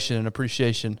validation and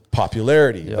appreciation.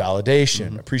 Popularity,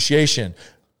 validation, appreciation.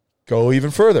 Go even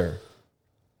further.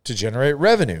 To generate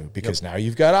revenue, because now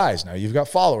you've got eyes, now you've got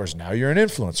followers, now you're an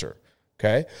influencer.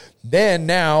 Okay. Then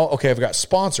now, I've got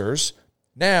sponsors.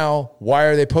 Now, why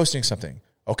are they posting something?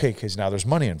 Okay, because now there's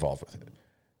money involved with it.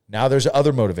 Now there's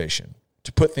other motivation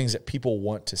to put things that people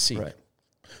want to see. Right.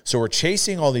 So we're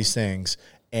chasing all these things,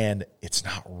 and it's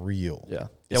not real. Yeah.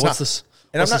 What's this?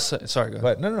 And sorry, go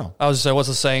ahead. No. I was just saying, what's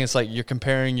the saying? It's like you're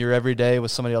comparing your everyday with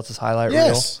somebody else's highlight reel.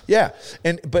 Yes. Yeah.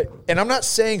 And I'm not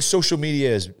saying social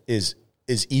media is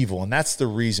evil, and that's the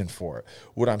reason for it.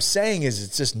 What I'm saying is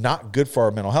it's just not good for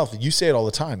our mental health. You say it all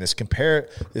the time.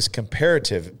 Comparisonitis.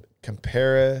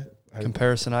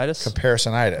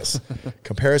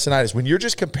 Comparisonitis. When you're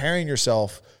just comparing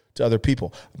yourself to other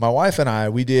people. My wife and I,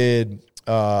 we did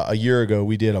a year ago,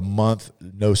 we did a month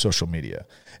no social media.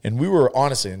 And we were,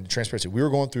 honestly, in transparency, we were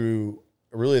going through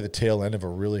really the tail end of a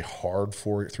really hard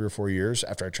 3 or 4 years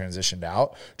after I transitioned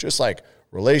out, just like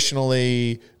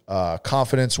relationally,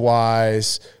 confidence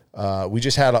wise. We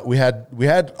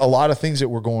had a lot of things that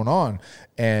were going on.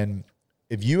 And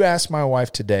if you ask my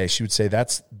wife today, she would say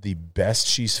that's the best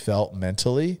she's felt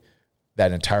mentally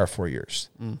that entire 4 years.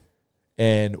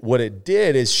 And what it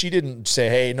did is she didn't say,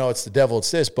 hey, no, it's the devil,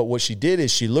 it's this. But what she did is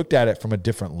she looked at it from a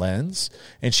different lens,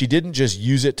 and she didn't just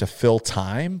use it to fill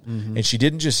time. And she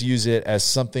didn't just use it as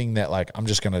something that like, I'm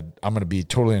going to be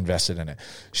totally invested in it.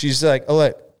 She's like, oh,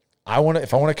 look,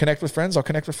 if I want to connect with friends, I'll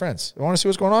connect with friends. If I want to see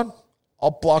what's going on, I'll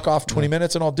block off 20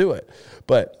 minutes and I'll do it.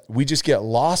 But we just get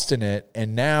lost in it.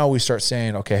 And now we start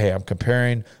saying, okay, hey, I'm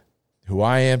comparing who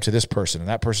I am to this person, and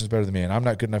that person's better than me, and I'm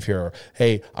not good enough here. Or,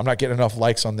 hey, I'm not getting enough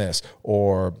likes on this.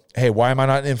 Or, hey, why am I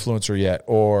not an influencer yet?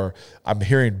 Or I'm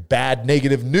hearing bad,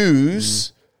 negative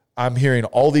news. I'm hearing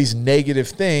all these negative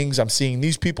things. I'm seeing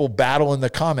these people battle in the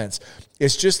comments.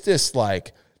 It's just this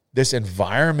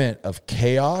environment of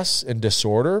chaos and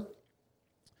disorder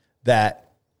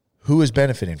that who is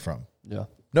benefiting from? Yeah.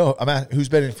 No, who's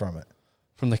benefiting from it?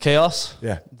 From the chaos?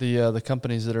 Yeah. The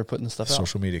companies that are putting stuff out.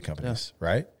 Social media companies,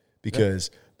 right? Because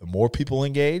the more people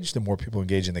engage in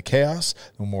the chaos,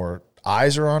 the more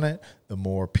eyes are on it, the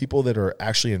more people that are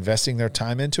actually investing their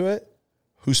time into it,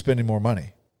 who's spending more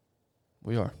money?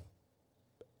 We are.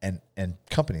 And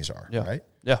companies are, right?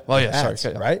 Yeah. Well, yeah. Ads,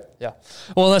 sorry. Right? Yeah.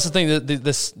 Well, that's the thing.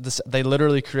 That they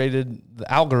literally created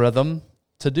the algorithm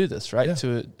to do this, right?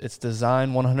 Yeah. It's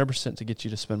designed 100% to get you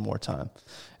to spend more time.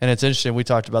 And it's interesting. We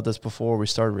talked about this before we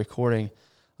started recording.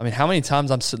 I mean, how many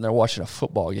times I'm sitting there watching a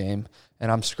football game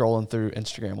and I'm scrolling through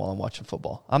Instagram while I'm watching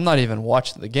football? I'm not even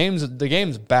watching the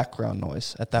game's background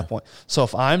noise at that point. So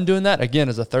if I'm doing that, again,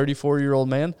 as a 34-year-old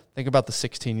man, think about the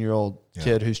 16-year-old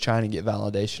kid who's trying to get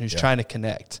validation, who's trying to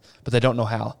connect, but they don't know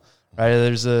how, right?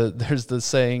 There's the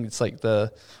saying, it's like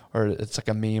a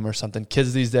meme or something.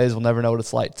 Kids these days will never know what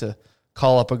it's like to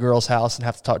call up a girl's house and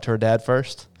have to talk to her dad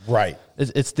first. Right.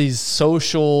 It's these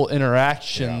social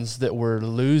interactions that we're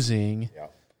losing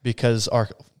because our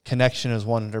connection is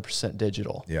 100%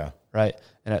 digital. Yeah. Right.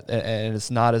 And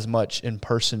it's not as much in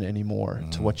person anymore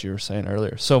to what you were saying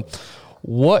earlier. So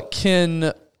what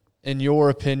can, in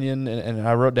your opinion, and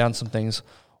I wrote down some things,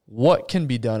 what can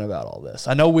be done about all this?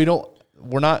 I know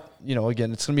we're not,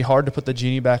 again, it's going to be hard to put the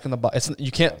genie back in the box.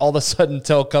 You can't all of a sudden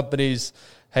tell companies,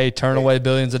 hey, turn away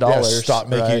billions of dollars. Stop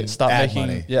making ad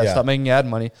money. Stop making ad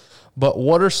money. But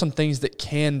what are some things that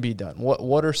can be done?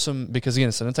 What are some, because again,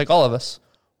 it's going to take all of us.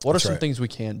 What are some things we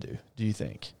can do you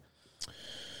think?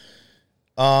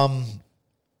 I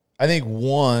think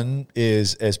one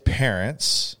is, as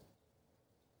parents.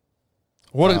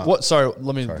 Let me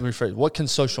rephrase. What can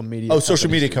social media?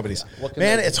 Social media companies.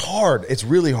 Man, it's hard. It's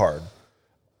really hard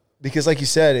because, like you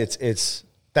said, it's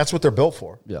that's what they're built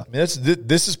for. Yeah, I mean,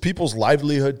 this is people's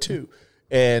livelihood too,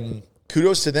 and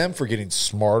kudos to them for getting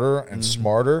smarter and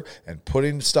smarter and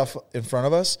putting stuff in front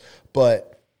of us. But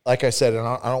like I said, and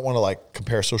I don't want to like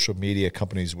compare social media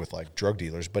companies with like drug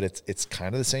dealers, but it's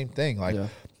kind of the same thing. Like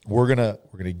we're gonna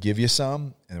give you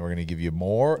some, and we're gonna give you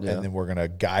more, and then we're gonna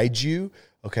guide you.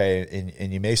 Okay,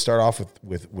 and you may start off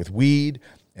with weed,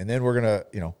 and then we're gonna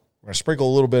sprinkle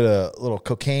a little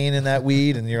cocaine in that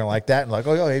weed, and you're gonna like that, and like,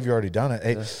 oh, have you already done it?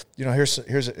 Hey,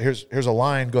 here's a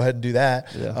line. Go ahead and do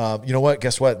that. Yeah. You know what?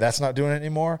 Guess what? That's not doing it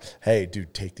anymore. Hey,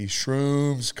 dude, take these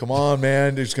shrooms. Come on,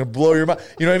 man. It's gonna blow your mind.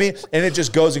 You know what I mean? And it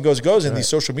just goes and goes and goes. And these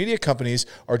social media companies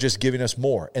are just giving us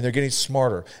more, and they're getting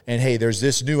smarter. And hey, there's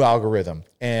this new algorithm,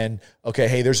 and okay,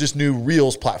 hey, there's this new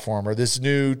Reels platform, or this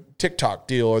new TikTok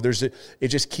deal, or it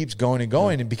just keeps going and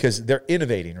going, and because they're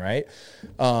innovating, right?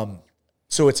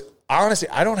 So it's honestly,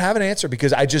 I don't have an answer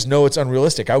because I just know it's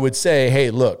unrealistic. I would say,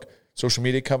 hey, look, social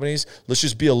media companies, let's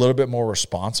just be a little bit more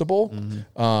responsible.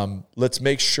 Let's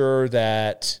make sure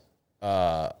that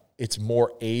it's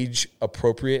more age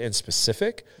appropriate and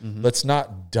specific. Let's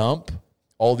not dump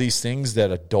all these things that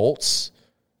adults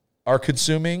are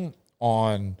consuming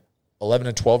on 11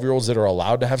 and 12-year-olds that are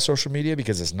allowed to have social media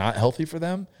because it's not healthy for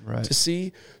them to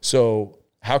see. So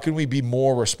how can we be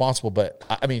more responsible? But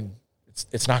I mean,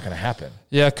 it's not going to happen.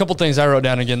 Yeah, a couple things I wrote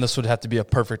down. Again, this would have to be a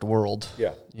perfect world.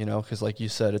 Yeah. Because like you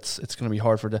said, it's going to be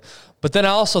hard but then I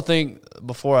also think,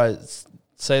 before I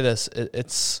say this,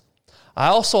 I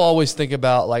also always think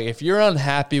about, like, if you're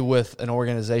unhappy with an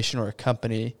organization or a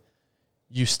company,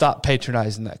 you stop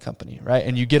patronizing that company, right?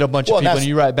 And you get a bunch of people and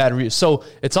you write bad reviews. So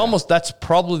it's almost, that's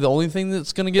probably the only thing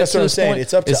that's going to get to this point.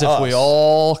 It's up to us. If we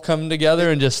all come together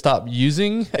and just stop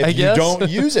using, I guess. If you don't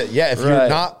use it. Yeah. If you're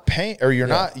not paying or you're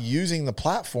not using the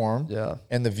platform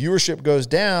and the viewership goes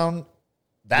down,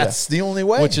 that's the only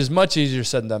way. Which is much easier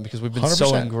said than done because we've been 100%.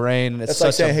 So ingrained. And it's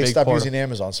like saying, hey, stop part using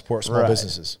Amazon, support small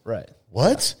businesses. Right.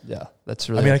 What? Yeah, that's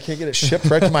really. I mean, I can't get it shipped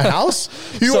right to my house.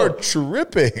 You are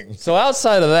tripping. So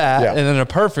outside of that, and in a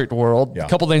perfect world, a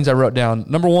couple things I wrote down.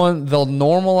 Number one, they'll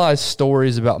normalize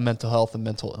stories about mental health and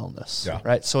mental illness. Yeah.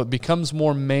 Right. So it becomes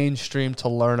more mainstream to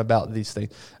learn about these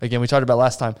things. Again, we talked about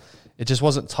last time. It just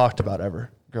wasn't talked about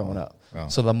ever growing up. Oh.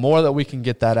 So the more that we can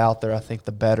get that out there, I think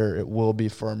the better it will be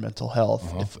for our mental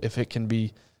health if it can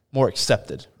be more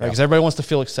accepted. Right. Because everybody wants to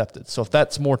feel accepted. So if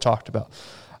that's more talked about.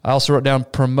 I also wrote down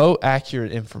promote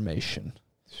accurate information.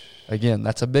 Again,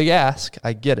 that's a big ask.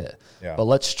 I get it. Yeah. But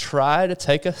let's try to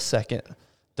take a second.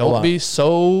 Don't be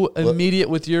so immediate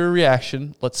with your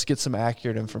reaction. Let's get some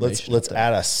accurate information. Let's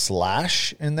add a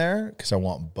slash in there because I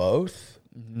want both.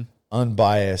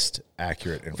 Unbiased,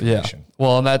 accurate information. Yeah.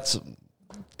 Well, and that's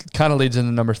kind of leads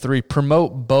into number 3.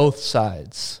 Promote both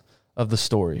sides of the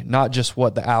story, not just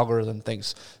what the algorithm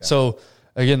thinks. Yeah. So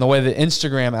again, the way the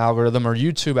Instagram algorithm or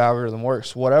YouTube algorithm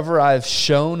works, whatever I've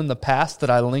shown in the past that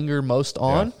I linger most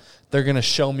on, they're going to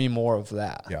show me more of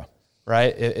that. Yeah.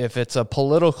 Right? If it's a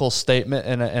political statement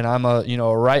and I'm a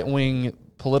right-wing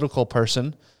political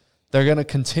person, they're going to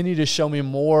continue to show me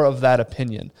more of that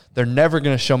opinion. They're never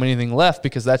going to show me anything left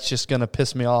because that's just going to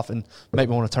piss me off and make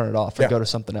me want to turn it off and go to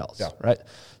something else. Right?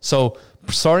 So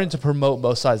starting to promote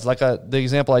both sides. Like the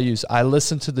example I use, I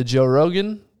listened to the Joe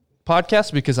Rogan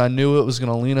podcast because I knew it was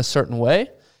going to lean a certain way,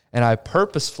 and I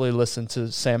purposefully listened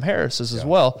to Sam Harris's as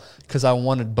well because I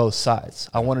wanted both sides.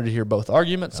 I wanted to hear both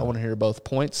arguments. I wanted to hear both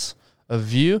points of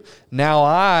view. Now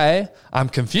I'm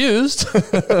confused,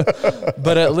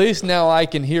 but at least now I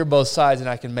can hear both sides and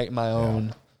I can make my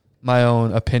own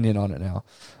opinion on it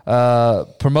now.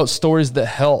 Promote stories that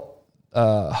help,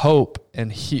 hope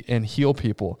and heal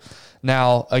people.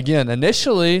 Now, again,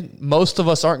 initially, most of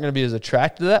us aren't going to be as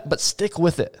attracted to that, but stick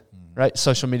with it, right?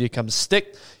 Social media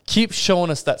keep showing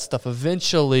us that stuff.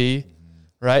 Eventually,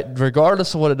 right,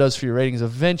 regardless of what it does for your ratings,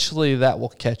 eventually that will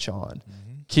catch on.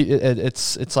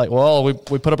 It's like, well, we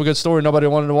put up a good story, nobody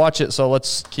wanted to watch it, so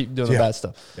let's keep doing the bad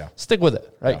stuff. Yeah. Stick with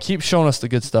it, right? Yeah. Keep showing us the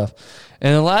good stuff.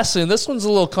 And then lastly, and this one's a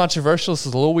little controversial, this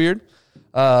is a little weird,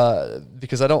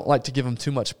 because I don't like to give them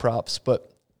too much props,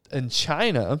 but in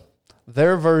China,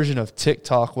 their version of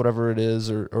TikTok, whatever it is,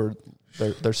 or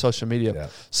their social media,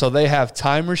 so they have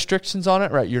time restrictions on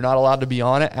it, right? You're not allowed to be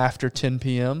on it after 10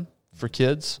 p.m. for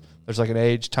kids. There's like an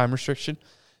age time restriction.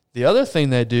 The other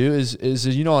thing they do is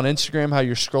on Instagram how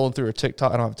you're scrolling through, or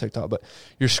TikTok. I don't have TikTok, but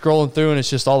you're scrolling through and it's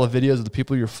just all the videos of the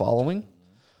people you're following.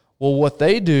 Well, what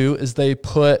they do is they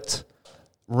put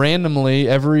randomly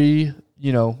every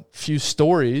few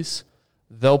stories,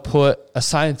 they'll put a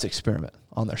science experiment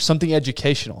on there, something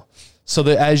educational, so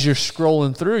that as you're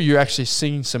scrolling through, you're actually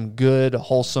seeing some good,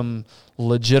 wholesome,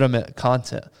 legitimate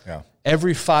content. Yeah.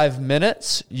 Every 5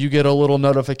 minutes, you get a little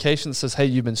notification that says, "Hey,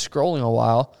 you've been scrolling a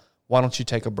while. Why don't you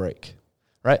take a break?"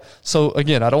 Right? So,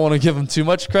 again, I don't want to give them too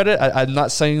much credit. I'm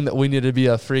not saying that we need to be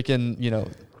a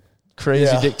freaking,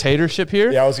 crazy dictatorship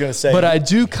here. Yeah, I was going to say. But I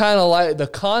do kind of like the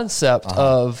concept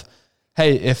of,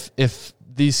 hey, if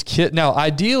these kids... Now,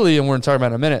 ideally, and we're going to talk about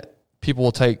in a minute, people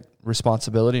will take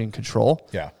responsibility and control.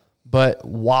 Yeah. But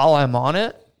while I'm on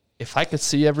it, if I could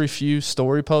see every few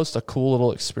story posts a cool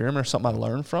little experiment or something I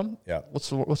learned from,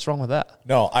 what's wrong with that?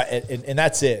 No, and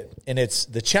that's it. And it's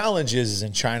the challenge is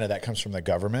in China that comes from the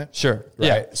government. Sure. Right.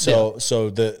 Yeah.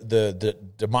 So the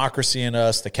democracy in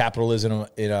us, the capitalism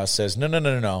in us says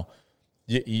no.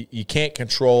 You can't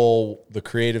control the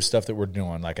creative stuff that we're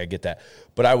doing. Like I get that,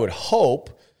 but I would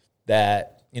hope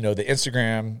that the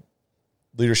Instagram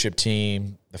leadership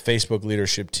team, the Facebook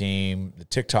leadership team, the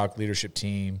TikTok leadership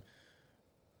team,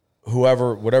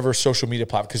 whatever social media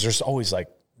platform, because there's always like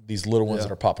these little ones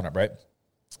that are popping up, right?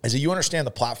 Is that you understand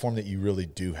the platform that you really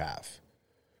do have,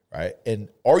 right? And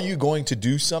are you going to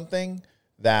do something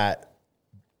that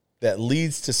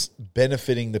leads to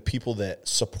benefiting the people that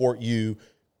support you,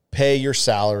 pay your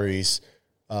salaries,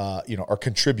 or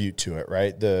contribute to it,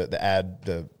 right?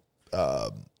 The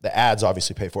ads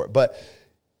obviously pay for it, but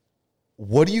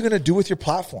what are you going to do with your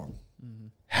platform?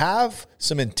 Have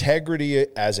some integrity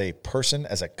as a person,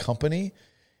 as a company,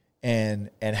 and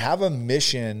have a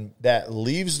mission that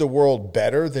leaves the world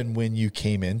better than when you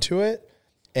came into it.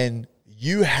 And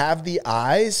you have the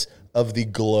eyes of the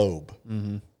globe.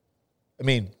 I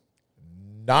mean,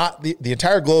 not the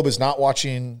entire globe is not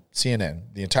watching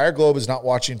CNN. The entire globe is not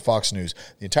watching Fox News.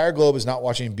 The entire globe is not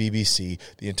watching BBC.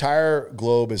 The entire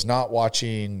globe is not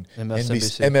watching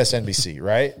MSNBC,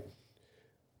 right?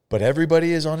 But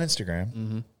everybody is on Instagram.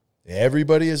 Mm-hmm.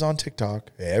 Everybody is on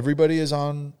TikTok. Everybody is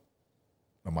on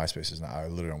MySpace is not. I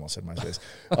literally almost said MySpace.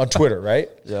 On Twitter, right?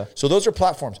 Yeah. So those are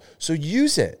platforms. So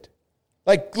use it.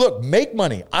 Like, look, make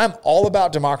money. I'm all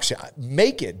about democracy.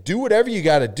 Make it. Do whatever you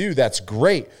got to do. That's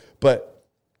great. But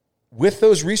with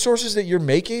those resources that you're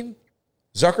making,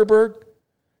 Zuckerberg,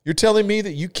 you're telling me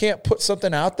that you can't put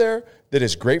something out there that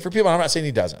is great for people? And I'm not saying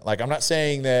he doesn't. Like, I'm not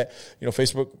saying that,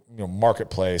 Facebook,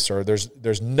 marketplace, or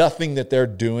there's nothing that they're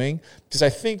doing. Because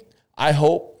I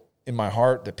hope in my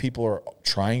heart that people are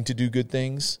trying to do good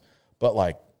things. But,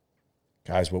 like,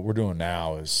 guys, what we're doing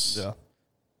now is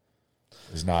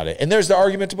not it. And there's the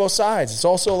argument to both sides. It's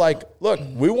also like, look,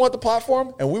 we want the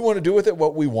platform and we want to do with it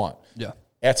what we want. Yeah.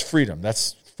 That's freedom.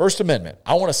 That's First Amendment.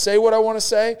 I want to say what I want to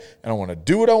say and I want to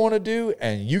do what I want to do,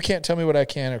 and you can't tell me what I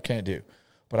can or can't do.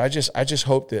 But I just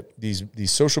hope that these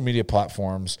social media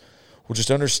platforms will just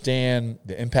understand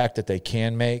the impact that they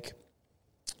can make.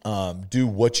 Do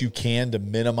what you can to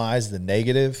minimize the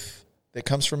negative that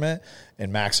comes from it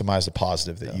and maximize the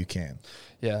positive that you can.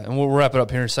 Yeah, and we'll wrap it up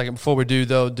here in a second. Before we do,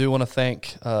 though, do want to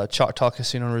thank Choctaw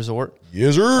Casino and Resort.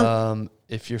 Yes, sir.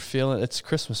 If you're feeling, it's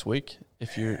Christmas week,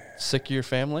 if you're sick of your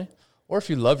family, or if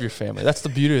you love your family, that's the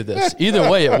beauty of this. Either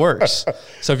way, it works.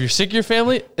 So if you're sick of your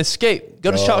family, escape.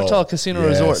 Go to Choctaw Casino and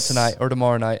Resort tonight or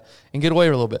tomorrow night and get away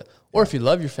a little bit. Or if you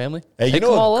love your family, hey, take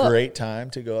them all a up. Great time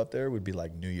to go up there would be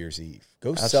like New Year's Eve.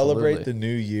 Go celebrate the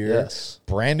new year. Yes.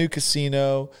 Brand new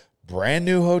casino, brand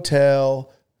new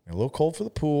hotel. A little cold for the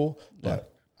pool, but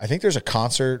I think there's a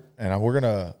concert, and we're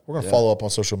gonna follow up on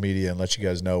social media and let you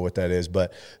guys know what that is.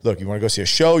 But look, you want to go see a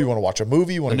show, you want to watch a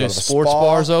movie, you want to go to the sports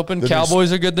bars open.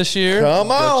 Cowboys are good this year.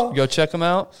 Come on, go check them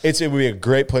out. It would be a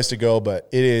great place to go, but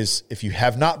it is, if you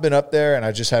have not been up there. And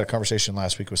I just had a conversation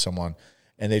last week with someone,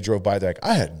 and they drove by. They're like,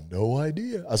 I had no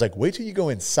idea. I was like, wait till you go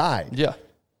inside. Yeah.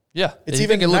 Yeah, it's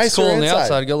even it looks cool inside. on the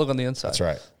outside. Go look on the inside. That's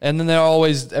right. And then they're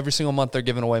always, every single month, they're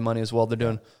giving away money as well. They're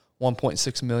doing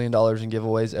 $1.6 million in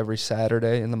giveaways every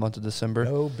Saturday in the month of December.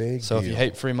 No big So deal. if you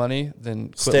hate free money, then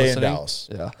quit stay listening. in Dallas.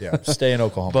 Yeah, stay in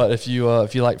Oklahoma. But if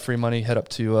you like free money, head up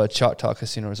to Choctaw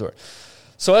Casino Resort.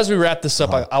 So as we wrap this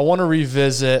up, I want to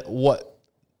revisit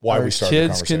why our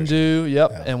kids can do,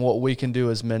 and what we can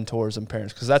do as mentors and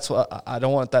parents, because that's what I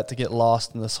don't want that to get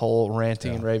lost in this whole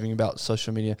ranting and raving about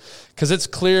social media, because it's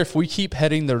clear if we keep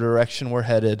heading the direction we're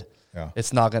headed,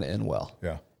 it's not going to end well.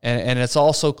 Yeah. And it's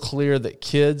also clear that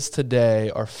kids today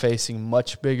are facing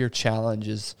much bigger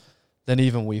challenges than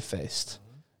even we faced,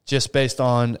 just based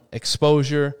on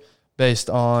exposure,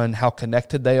 based on how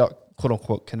connected they are, quote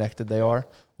unquote connected they are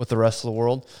with the rest of the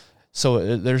world.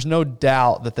 So there's no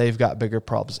doubt that they've got bigger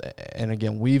problems. And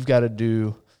again, we've got to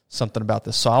do something about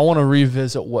this. So I want to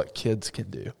revisit what kids can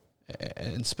do,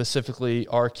 and specifically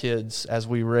our kids as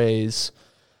we raise,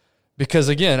 because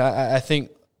again, I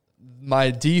think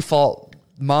my default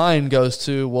mind goes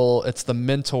to, well, it's the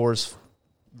mentor's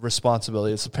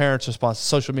responsibility. It's the parent's responsibility.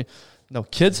 Social media. No,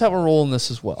 kids have a role in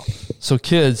this as well. So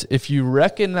kids, if you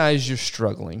recognize you're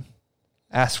struggling,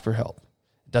 ask for help.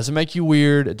 It doesn't make you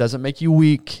weird. It doesn't make you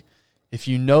weak. If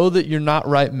you know that you're not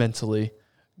right mentally,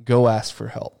 go ask for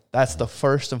help. That's the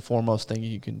first and foremost thing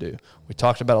you can do. We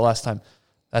talked about it last time.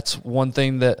 That's one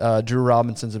thing that Drew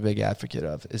Robinson's a big advocate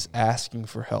of, is asking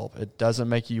for help. It doesn't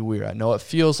make you weird. I know it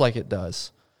feels like it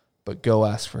does, but go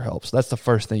ask for help. So that's the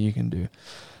first thing you can do.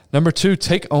 Number 2,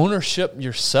 take ownership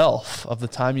yourself of the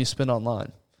time you spend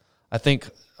online. I think,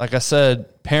 like I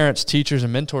said, parents, teachers,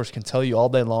 and mentors can tell you all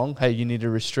day long, hey, you need to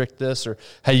restrict this, or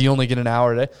hey, you only get an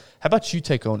hour a day. How about you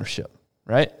take ownership,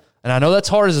 right? And I know that's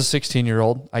hard as a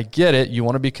 16-year-old. I get it. You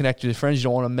want to be connected with friends. You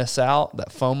don't want to miss out. That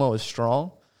FOMO is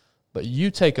strong. But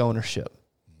you take ownership.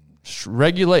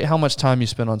 Regulate how much time you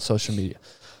spend on social media.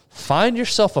 Find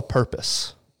yourself a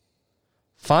purpose.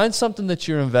 Find something that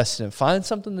you're invested in. Find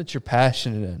something that you're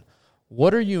passionate in.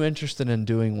 What are you interested in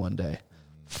doing one day?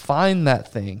 Find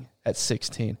that thing at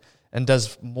 16. And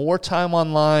does more time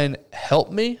online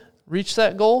help me reach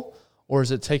that goal, or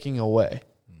is it taking away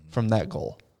from that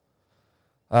goal?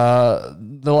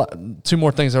 The 2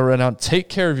 more things I wrote down. Take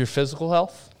care of your physical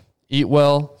health. Eat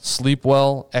well, sleep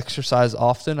well, exercise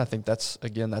often. I think that's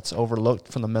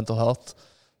overlooked from the mental health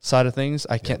side of things.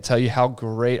 I can't tell you how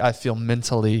great I feel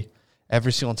mentally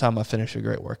every single time I finish a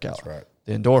great workout. That's right.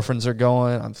 The endorphins are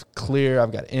going. I'm clear.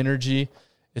 I've got energy.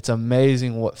 It's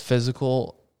amazing what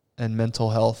physical and mental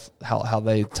health, how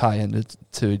they tie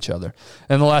into each other.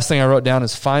 And the last thing I wrote down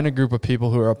is find a group of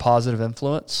people who are a positive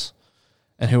influence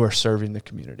and who are serving the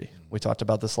community. We talked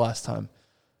about this last time.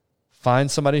 Find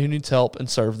somebody who needs help and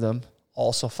serve them.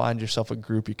 Also find yourself a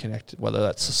group you connect, whether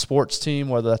that's a sports team,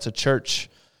 whether that's a church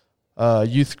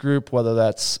youth group, whether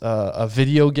that's a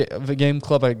video game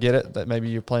club. I get it that maybe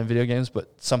you're playing video games, but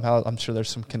somehow I'm sure there's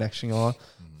some connection going on.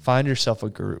 Find yourself a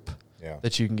group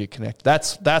that you can get connected.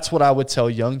 That's what I would tell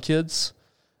young kids,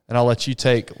 and I'll let you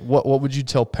take. What would you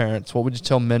tell parents? What would you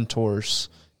tell mentors,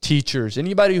 teachers,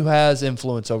 anybody who has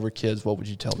influence over kids? What would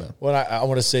you tell them? Well, I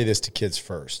want to say this to kids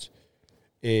first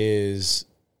is,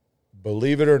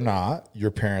 believe it or not, your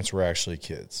parents were actually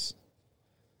kids.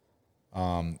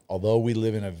 Although we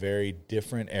live in a very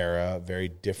different era, very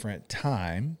different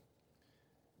time,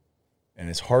 and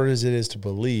as hard as it is to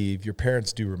believe, your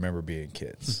parents do remember being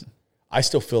kids. I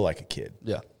still feel like a kid.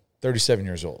 Yeah. 37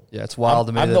 years old. Yeah, it's wild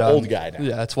to me. I'm the old guy now.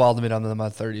 Yeah, it's wild to me that I'm in my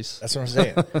 30s. That's what I'm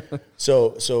saying.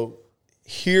 So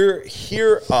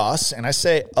hear us, and I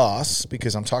say us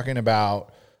because I'm talking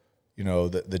about,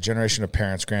 the generation of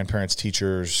parents, grandparents,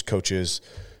 teachers, coaches,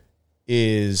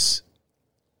 is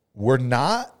we're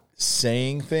not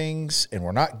saying things and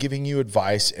we're not giving you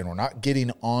advice and we're not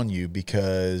getting on you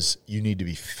because you need to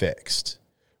be fixed.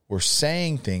 We're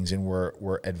saying things and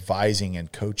we're advising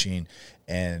and coaching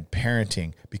and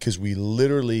parenting because we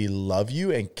literally love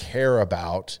you and care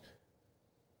about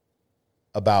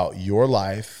your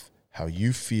life, how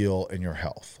you feel, and your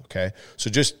health, okay? So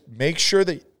just make sure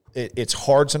that it's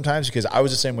hard sometimes because I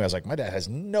was the same way. I was like, my dad has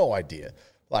no idea.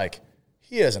 Like,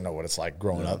 he doesn't know what it's like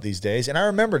growing up these days. And I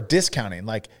remember discounting,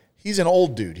 like, he's an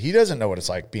old dude. He doesn't know what it's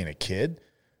like being a kid.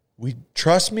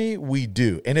 Trust me, we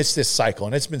do. And it's this cycle,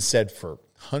 and it's been said for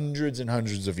hundreds and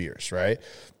hundreds of years, right?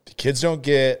 The kids don't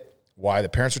get why the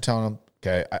parents are telling them,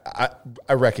 okay,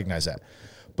 I recognize that.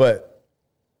 But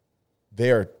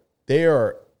they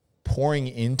are pouring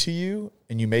into you,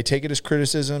 and you may take it as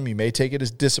criticism, you may take it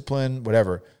as discipline,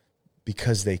 whatever,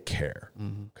 because they care,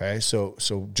 okay? So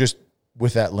just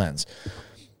with that lens.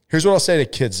 Here's what I'll say to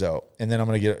kids, though, and then I'm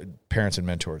going to get parents and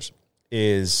mentors,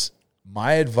 is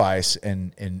my advice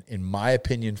and in my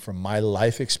opinion from my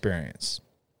life experience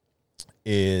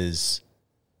is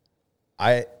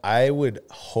I would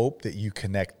hope that you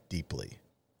connect deeply.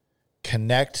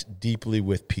 Connect deeply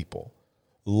with people.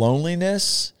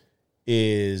 Loneliness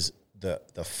is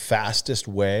the fastest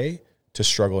way to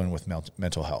struggling with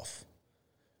mental health.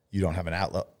 You don't have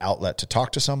an outlet to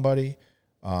talk to somebody.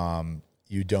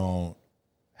 You don't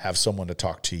have someone to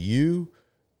talk to you.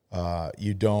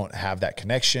 You don't have that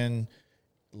connection.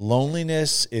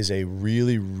 Loneliness is a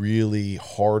really, really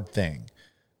hard thing.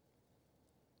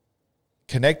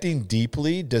 Connecting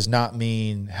deeply does not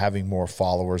mean having more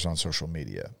followers on social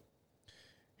media.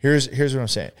 Here's what I'm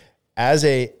saying. As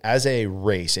a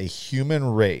race, a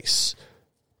human race,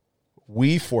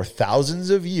 we for thousands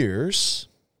of years,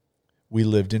 we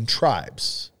lived in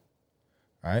tribes,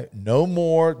 right? No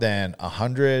more than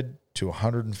 100 to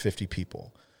 150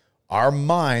 people. Our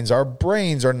minds, our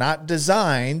brains are not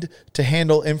designed to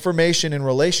handle information and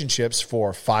relationships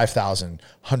for 5,000,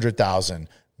 100,000,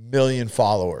 million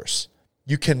followers.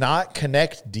 You cannot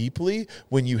connect deeply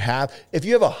when if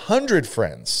you have 100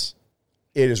 friends,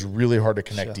 it is really hard to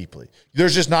connect deeply.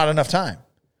 There's just not enough time.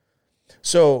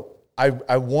 So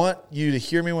I want you to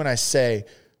hear me when I say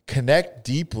connect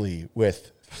deeply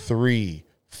with 3,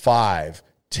 5,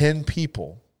 10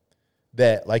 people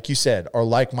that, like you said, are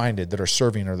like-minded, that are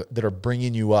serving or that are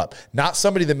bringing you up. Not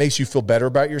somebody that makes you feel better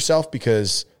about yourself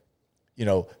because,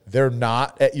 they're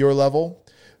not at your level.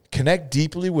 Connect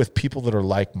deeply with people that are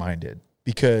like-minded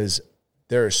because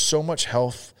there is so much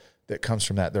health that comes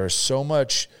from that. There is so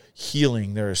much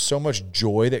healing. There is so much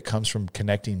joy that comes from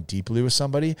connecting deeply with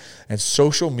somebody, and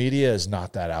social media is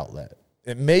not that outlet.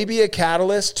 It may be a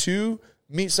catalyst to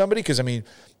meet somebody because,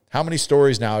 how many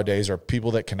stories nowadays are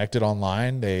people that connected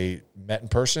online, they met in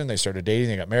person, they started dating,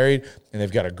 they got married, and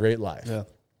they've got a great life. Yeah.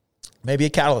 Maybe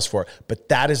a catalyst for it, but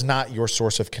that is not your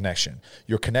source of connection.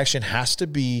 Your connection has to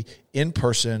be in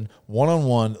person,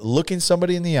 one-on-one, looking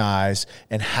somebody in the eyes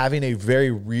and having a very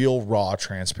real, raw,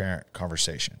 transparent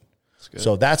conversation.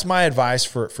 So that's my advice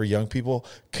for young people.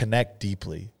 Connect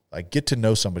deeply. Like, get to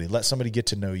know somebody. Let somebody get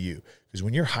to know you. Because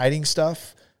when you're hiding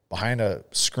stuff behind a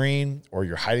screen or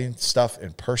you're hiding stuff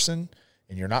in person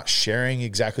and you're not sharing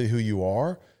exactly who you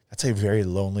are, that's a very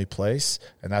lonely place,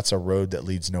 and that's a road that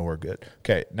leads nowhere good.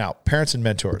 Okay, now, parents and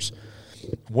mentors.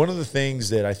 One of the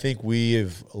things that I think we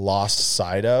have lost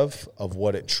sight of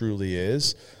what it truly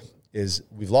is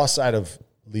we've lost sight of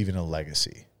leaving a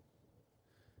legacy.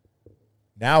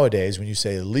 Nowadays, when you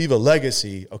say leave a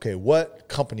legacy, okay, what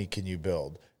company can you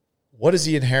build? What is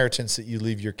the inheritance that you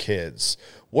leave your kids?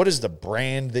 What is the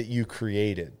brand that you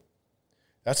created?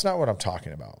 That's not what I'm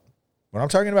talking about. When I'm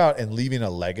talking about and leaving a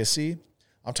legacy,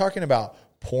 I'm talking about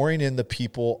pouring in the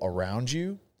people around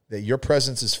you that your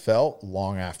presence is felt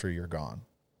long after you're gone.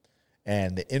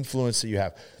 And the influence that you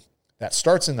have, that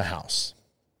starts in the house.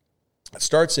 It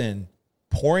starts in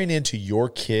pouring into your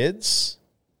kids,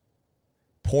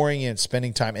 pouring in,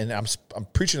 spending time. And I'm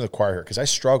preaching to the choir here because I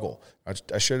struggle.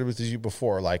 I shared it with you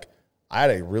before. Like, I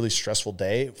had a really stressful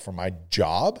day for my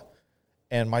job,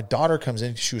 and my daughter comes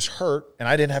in. She was hurt, and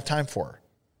I didn't have time for her.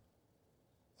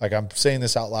 Like, I'm saying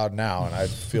this out loud now, and I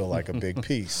feel like a big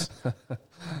piece.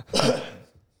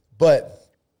 But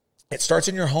it starts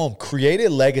in your home. Create a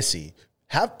legacy.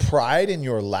 Have pride in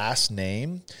your last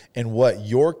name and what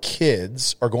your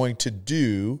kids are going to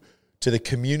do to the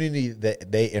community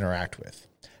that they interact with.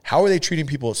 How are they treating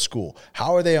people at school?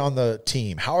 How are they on the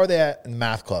team? How are they at the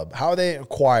math club? How are they at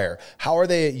choir? How are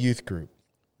they at youth group?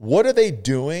 What are they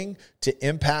doing to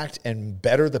impact and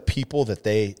better the people that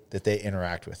they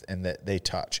interact with and that they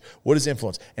touch? What is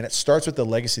influence? And it starts with the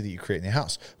legacy that you create in the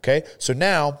house. Okay. So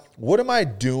now, what am I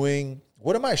doing?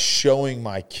 What am I showing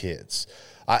my kids?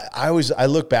 I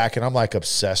look back and I'm like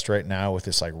obsessed right now with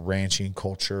this like ranching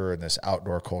culture and this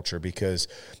outdoor culture because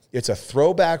it's a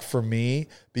throwback for me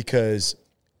because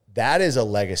that is a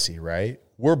legacy, right?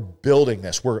 We're building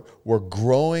this. We're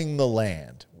growing the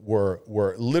land. We're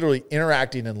literally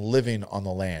interacting and living on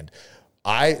the land.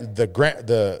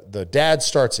 The dad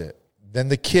starts it. Then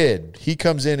the kid, he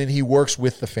comes in and he works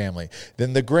with the family.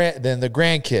 Then the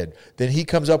grandkid, then he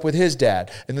comes up with his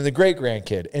dad, and then the great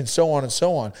grandkid, and so on and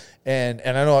so on. And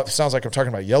I know it sounds like I'm talking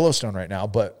about Yellowstone right now,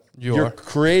 but you're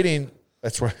creating.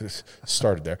 That's where it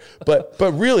started there. But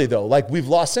really though, like we've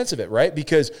lost sense of it, right?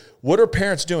 Because what are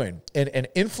parents doing? And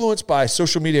influenced by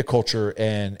social media culture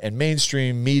and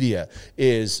mainstream media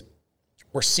is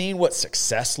we're seeing what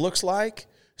success looks like.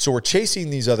 So we're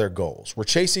chasing these other goals. We're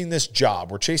chasing this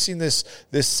job. We're chasing this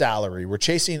salary. We're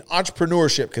chasing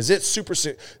entrepreneurship because it's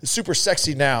super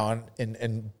sexy now.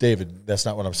 And David, that's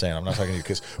not what I'm saying. I'm not talking to you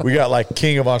because we got like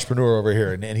king of entrepreneur over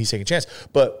here and he's taking a chance.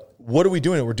 But what are we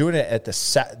doing? We're doing it at the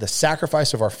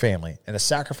sacrifice of our family and the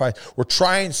sacrifice. We're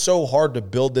trying so hard to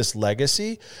build this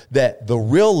legacy that the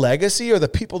real legacy are the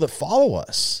people that follow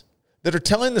us, that are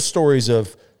telling the stories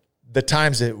of the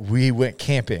times that we went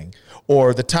camping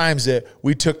or the times that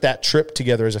we took that trip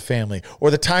together as a family or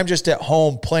the time just at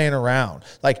home playing around.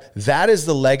 Like that is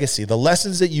the legacy, the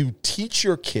lessons that you teach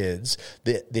your kids,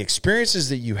 the experiences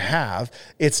that you have.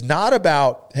 It's not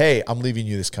about, hey, I'm leaving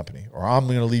you this company or I'm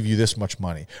going to leave you this much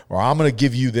money or I'm going to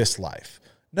give you this life.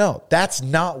 No, that's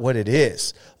not what it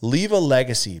is. Leave a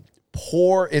legacy,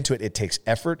 pour into it. It takes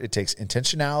effort. It takes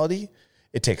intentionality.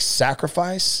 It takes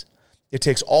sacrifice. It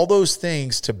takes all those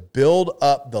things to build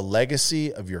up the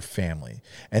legacy of your family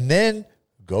and then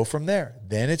go from there.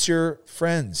 Then it's your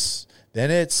friends. Then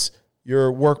it's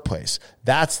your workplace.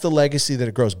 That's the legacy that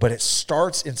it grows, but it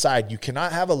starts inside. You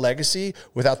cannot have a legacy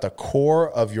without the core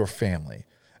of your family.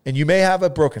 And you may have a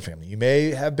broken family. You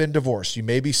may have been divorced. You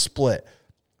may be split,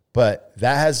 but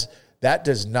that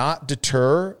does not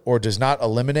deter or does not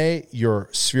eliminate your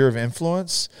sphere of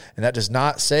influence. And that does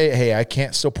not say, hey, I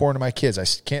can't still pour into my kids. I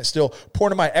can't still pour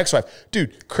into my ex-wife.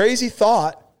 Dude, crazy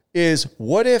thought is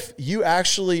what if you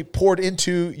actually poured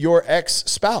into your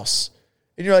ex-spouse?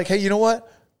 And you're like, hey, you know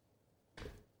what?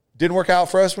 Didn't work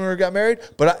out for us when we got married,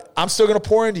 but I'm still going to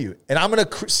pour into you. And I'm going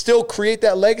to still create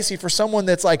that legacy for someone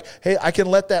that's like, hey, I can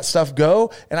let that stuff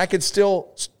go and I can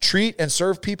still treat and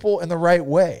serve people in the right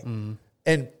way. Mm.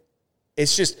 And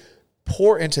it's just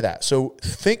pour into that. So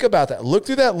think about that. Look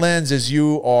through that lens as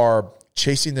you are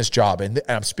chasing this job. And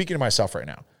I'm speaking to myself right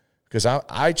now because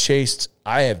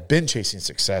I have been chasing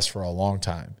success for a long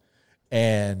time.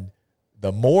 And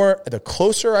the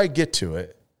closer I get to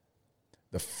it,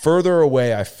 the further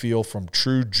away I feel from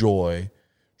true joy,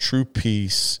 true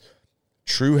peace,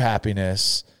 true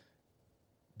happiness,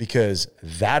 because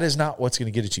that is not what's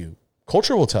going to get at you.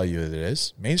 Culture will tell you that it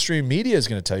is. Mainstream media is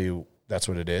going to tell you that's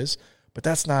what it is. But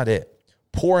that's not it.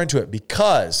 Pour into it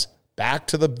because back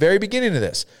to the very beginning of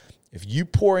this, if you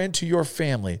pour into your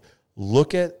family,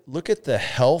 look at the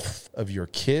health of your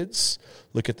kids,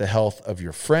 look at the health of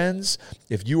your friends.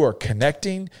 If you are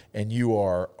connecting and you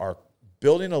are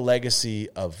building a legacy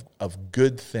of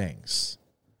good things,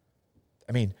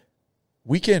 I mean,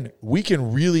 we can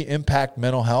really impact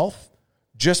mental health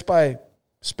just by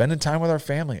spending time with our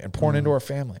family and pouring into our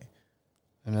family.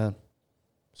 Amen.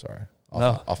 Sorry.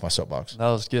 Off my soapbox. That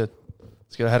was good.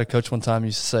 It's good. I had a coach one time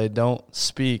used to say, don't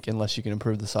speak unless you can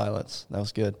improve the silence. That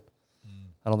was good.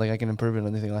 I don't think I can improve it or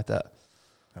anything like that.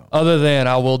 No. Other than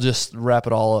I will just wrap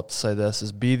it all up to say this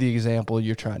is be the example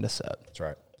you're trying to set. That's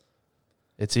right.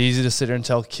 It's easy to sit here and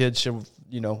tell kids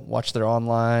watch their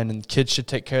online, and kids should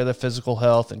take care of their physical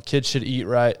health, and kids should eat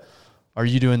right. Are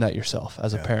you doing that yourself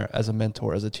as a parent, as a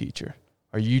mentor, as a teacher?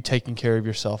 Are you taking care of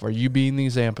yourself? Are you being the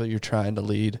example that you're trying to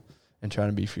lead and trying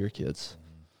to be for your kids?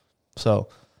 So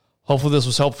hopefully this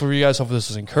was helpful for you guys. Hopefully this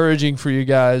was encouraging for you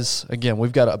guys. Again,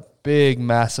 we've got a big,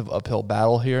 massive uphill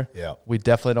battle here. Yeah. We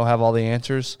definitely don't have all the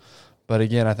answers. But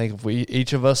again, I think if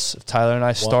each of us, if Tyler and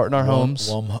I start in our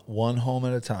homes. One home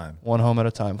at a time. One home at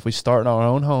a time. If we start in our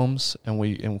own homes and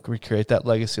we create that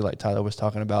legacy like Tyler was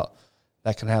talking about,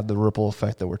 that can have the ripple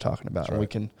effect that we're talking about. That's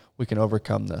right. And we can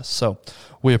overcome this. So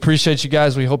we appreciate you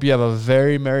guys. We hope you have a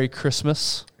very Merry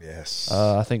Christmas. Yes.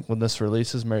 I think when this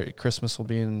releases, Merry Christmas will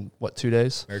be in, 2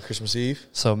 days? Merry Christmas Eve.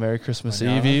 So Merry Christmas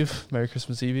Eve. Merry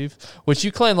Christmas Eve. Which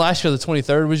you claimed last year the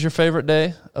 23rd was your favorite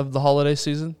day of the holiday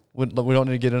season. We don't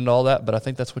need to get into all that, but I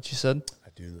think that's what you said. I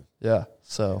do. Yeah.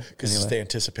 So because it's the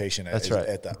anticipation at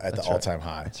the all-time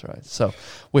high. That's right. So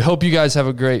we hope you guys have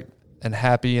a great and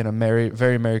happy and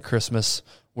very Merry Christmas.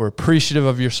 We're appreciative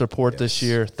of your support this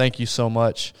year. Thank you so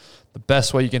much. The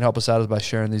best way you can help us out is by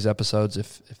sharing these episodes.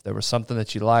 If there was something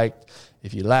that you liked,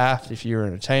 if you laughed, if you were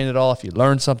entertained at all, if you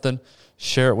learned something,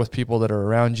 share it with people that are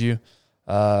around you.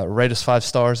 Rate us 5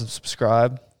 stars and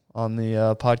subscribe on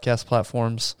the podcast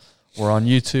platforms. We're on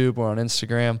YouTube. We're on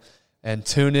Instagram. And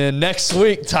tune in next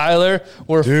week, Tyler.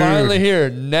 We're finally here.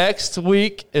 Next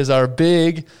week is our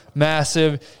big,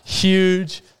 massive,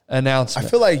 huge announcement. I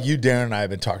feel like you, Darren, and I have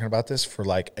been talking about this for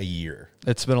like a year.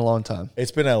 It's been a long time.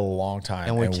 It's been a long time.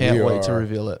 And we can't wait to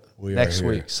reveal it next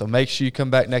week. So make sure you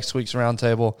come back next week's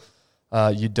Roundtable.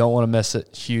 You don't want to miss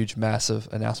it. Huge, massive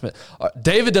announcement.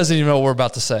 David doesn't even know what we're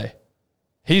about to say.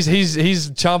 He's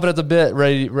chomping at the bit,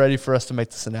 ready for us to make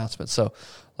this announcement. So,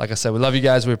 like I said, we love you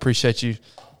guys. We appreciate you.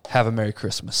 Have a Merry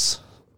Christmas.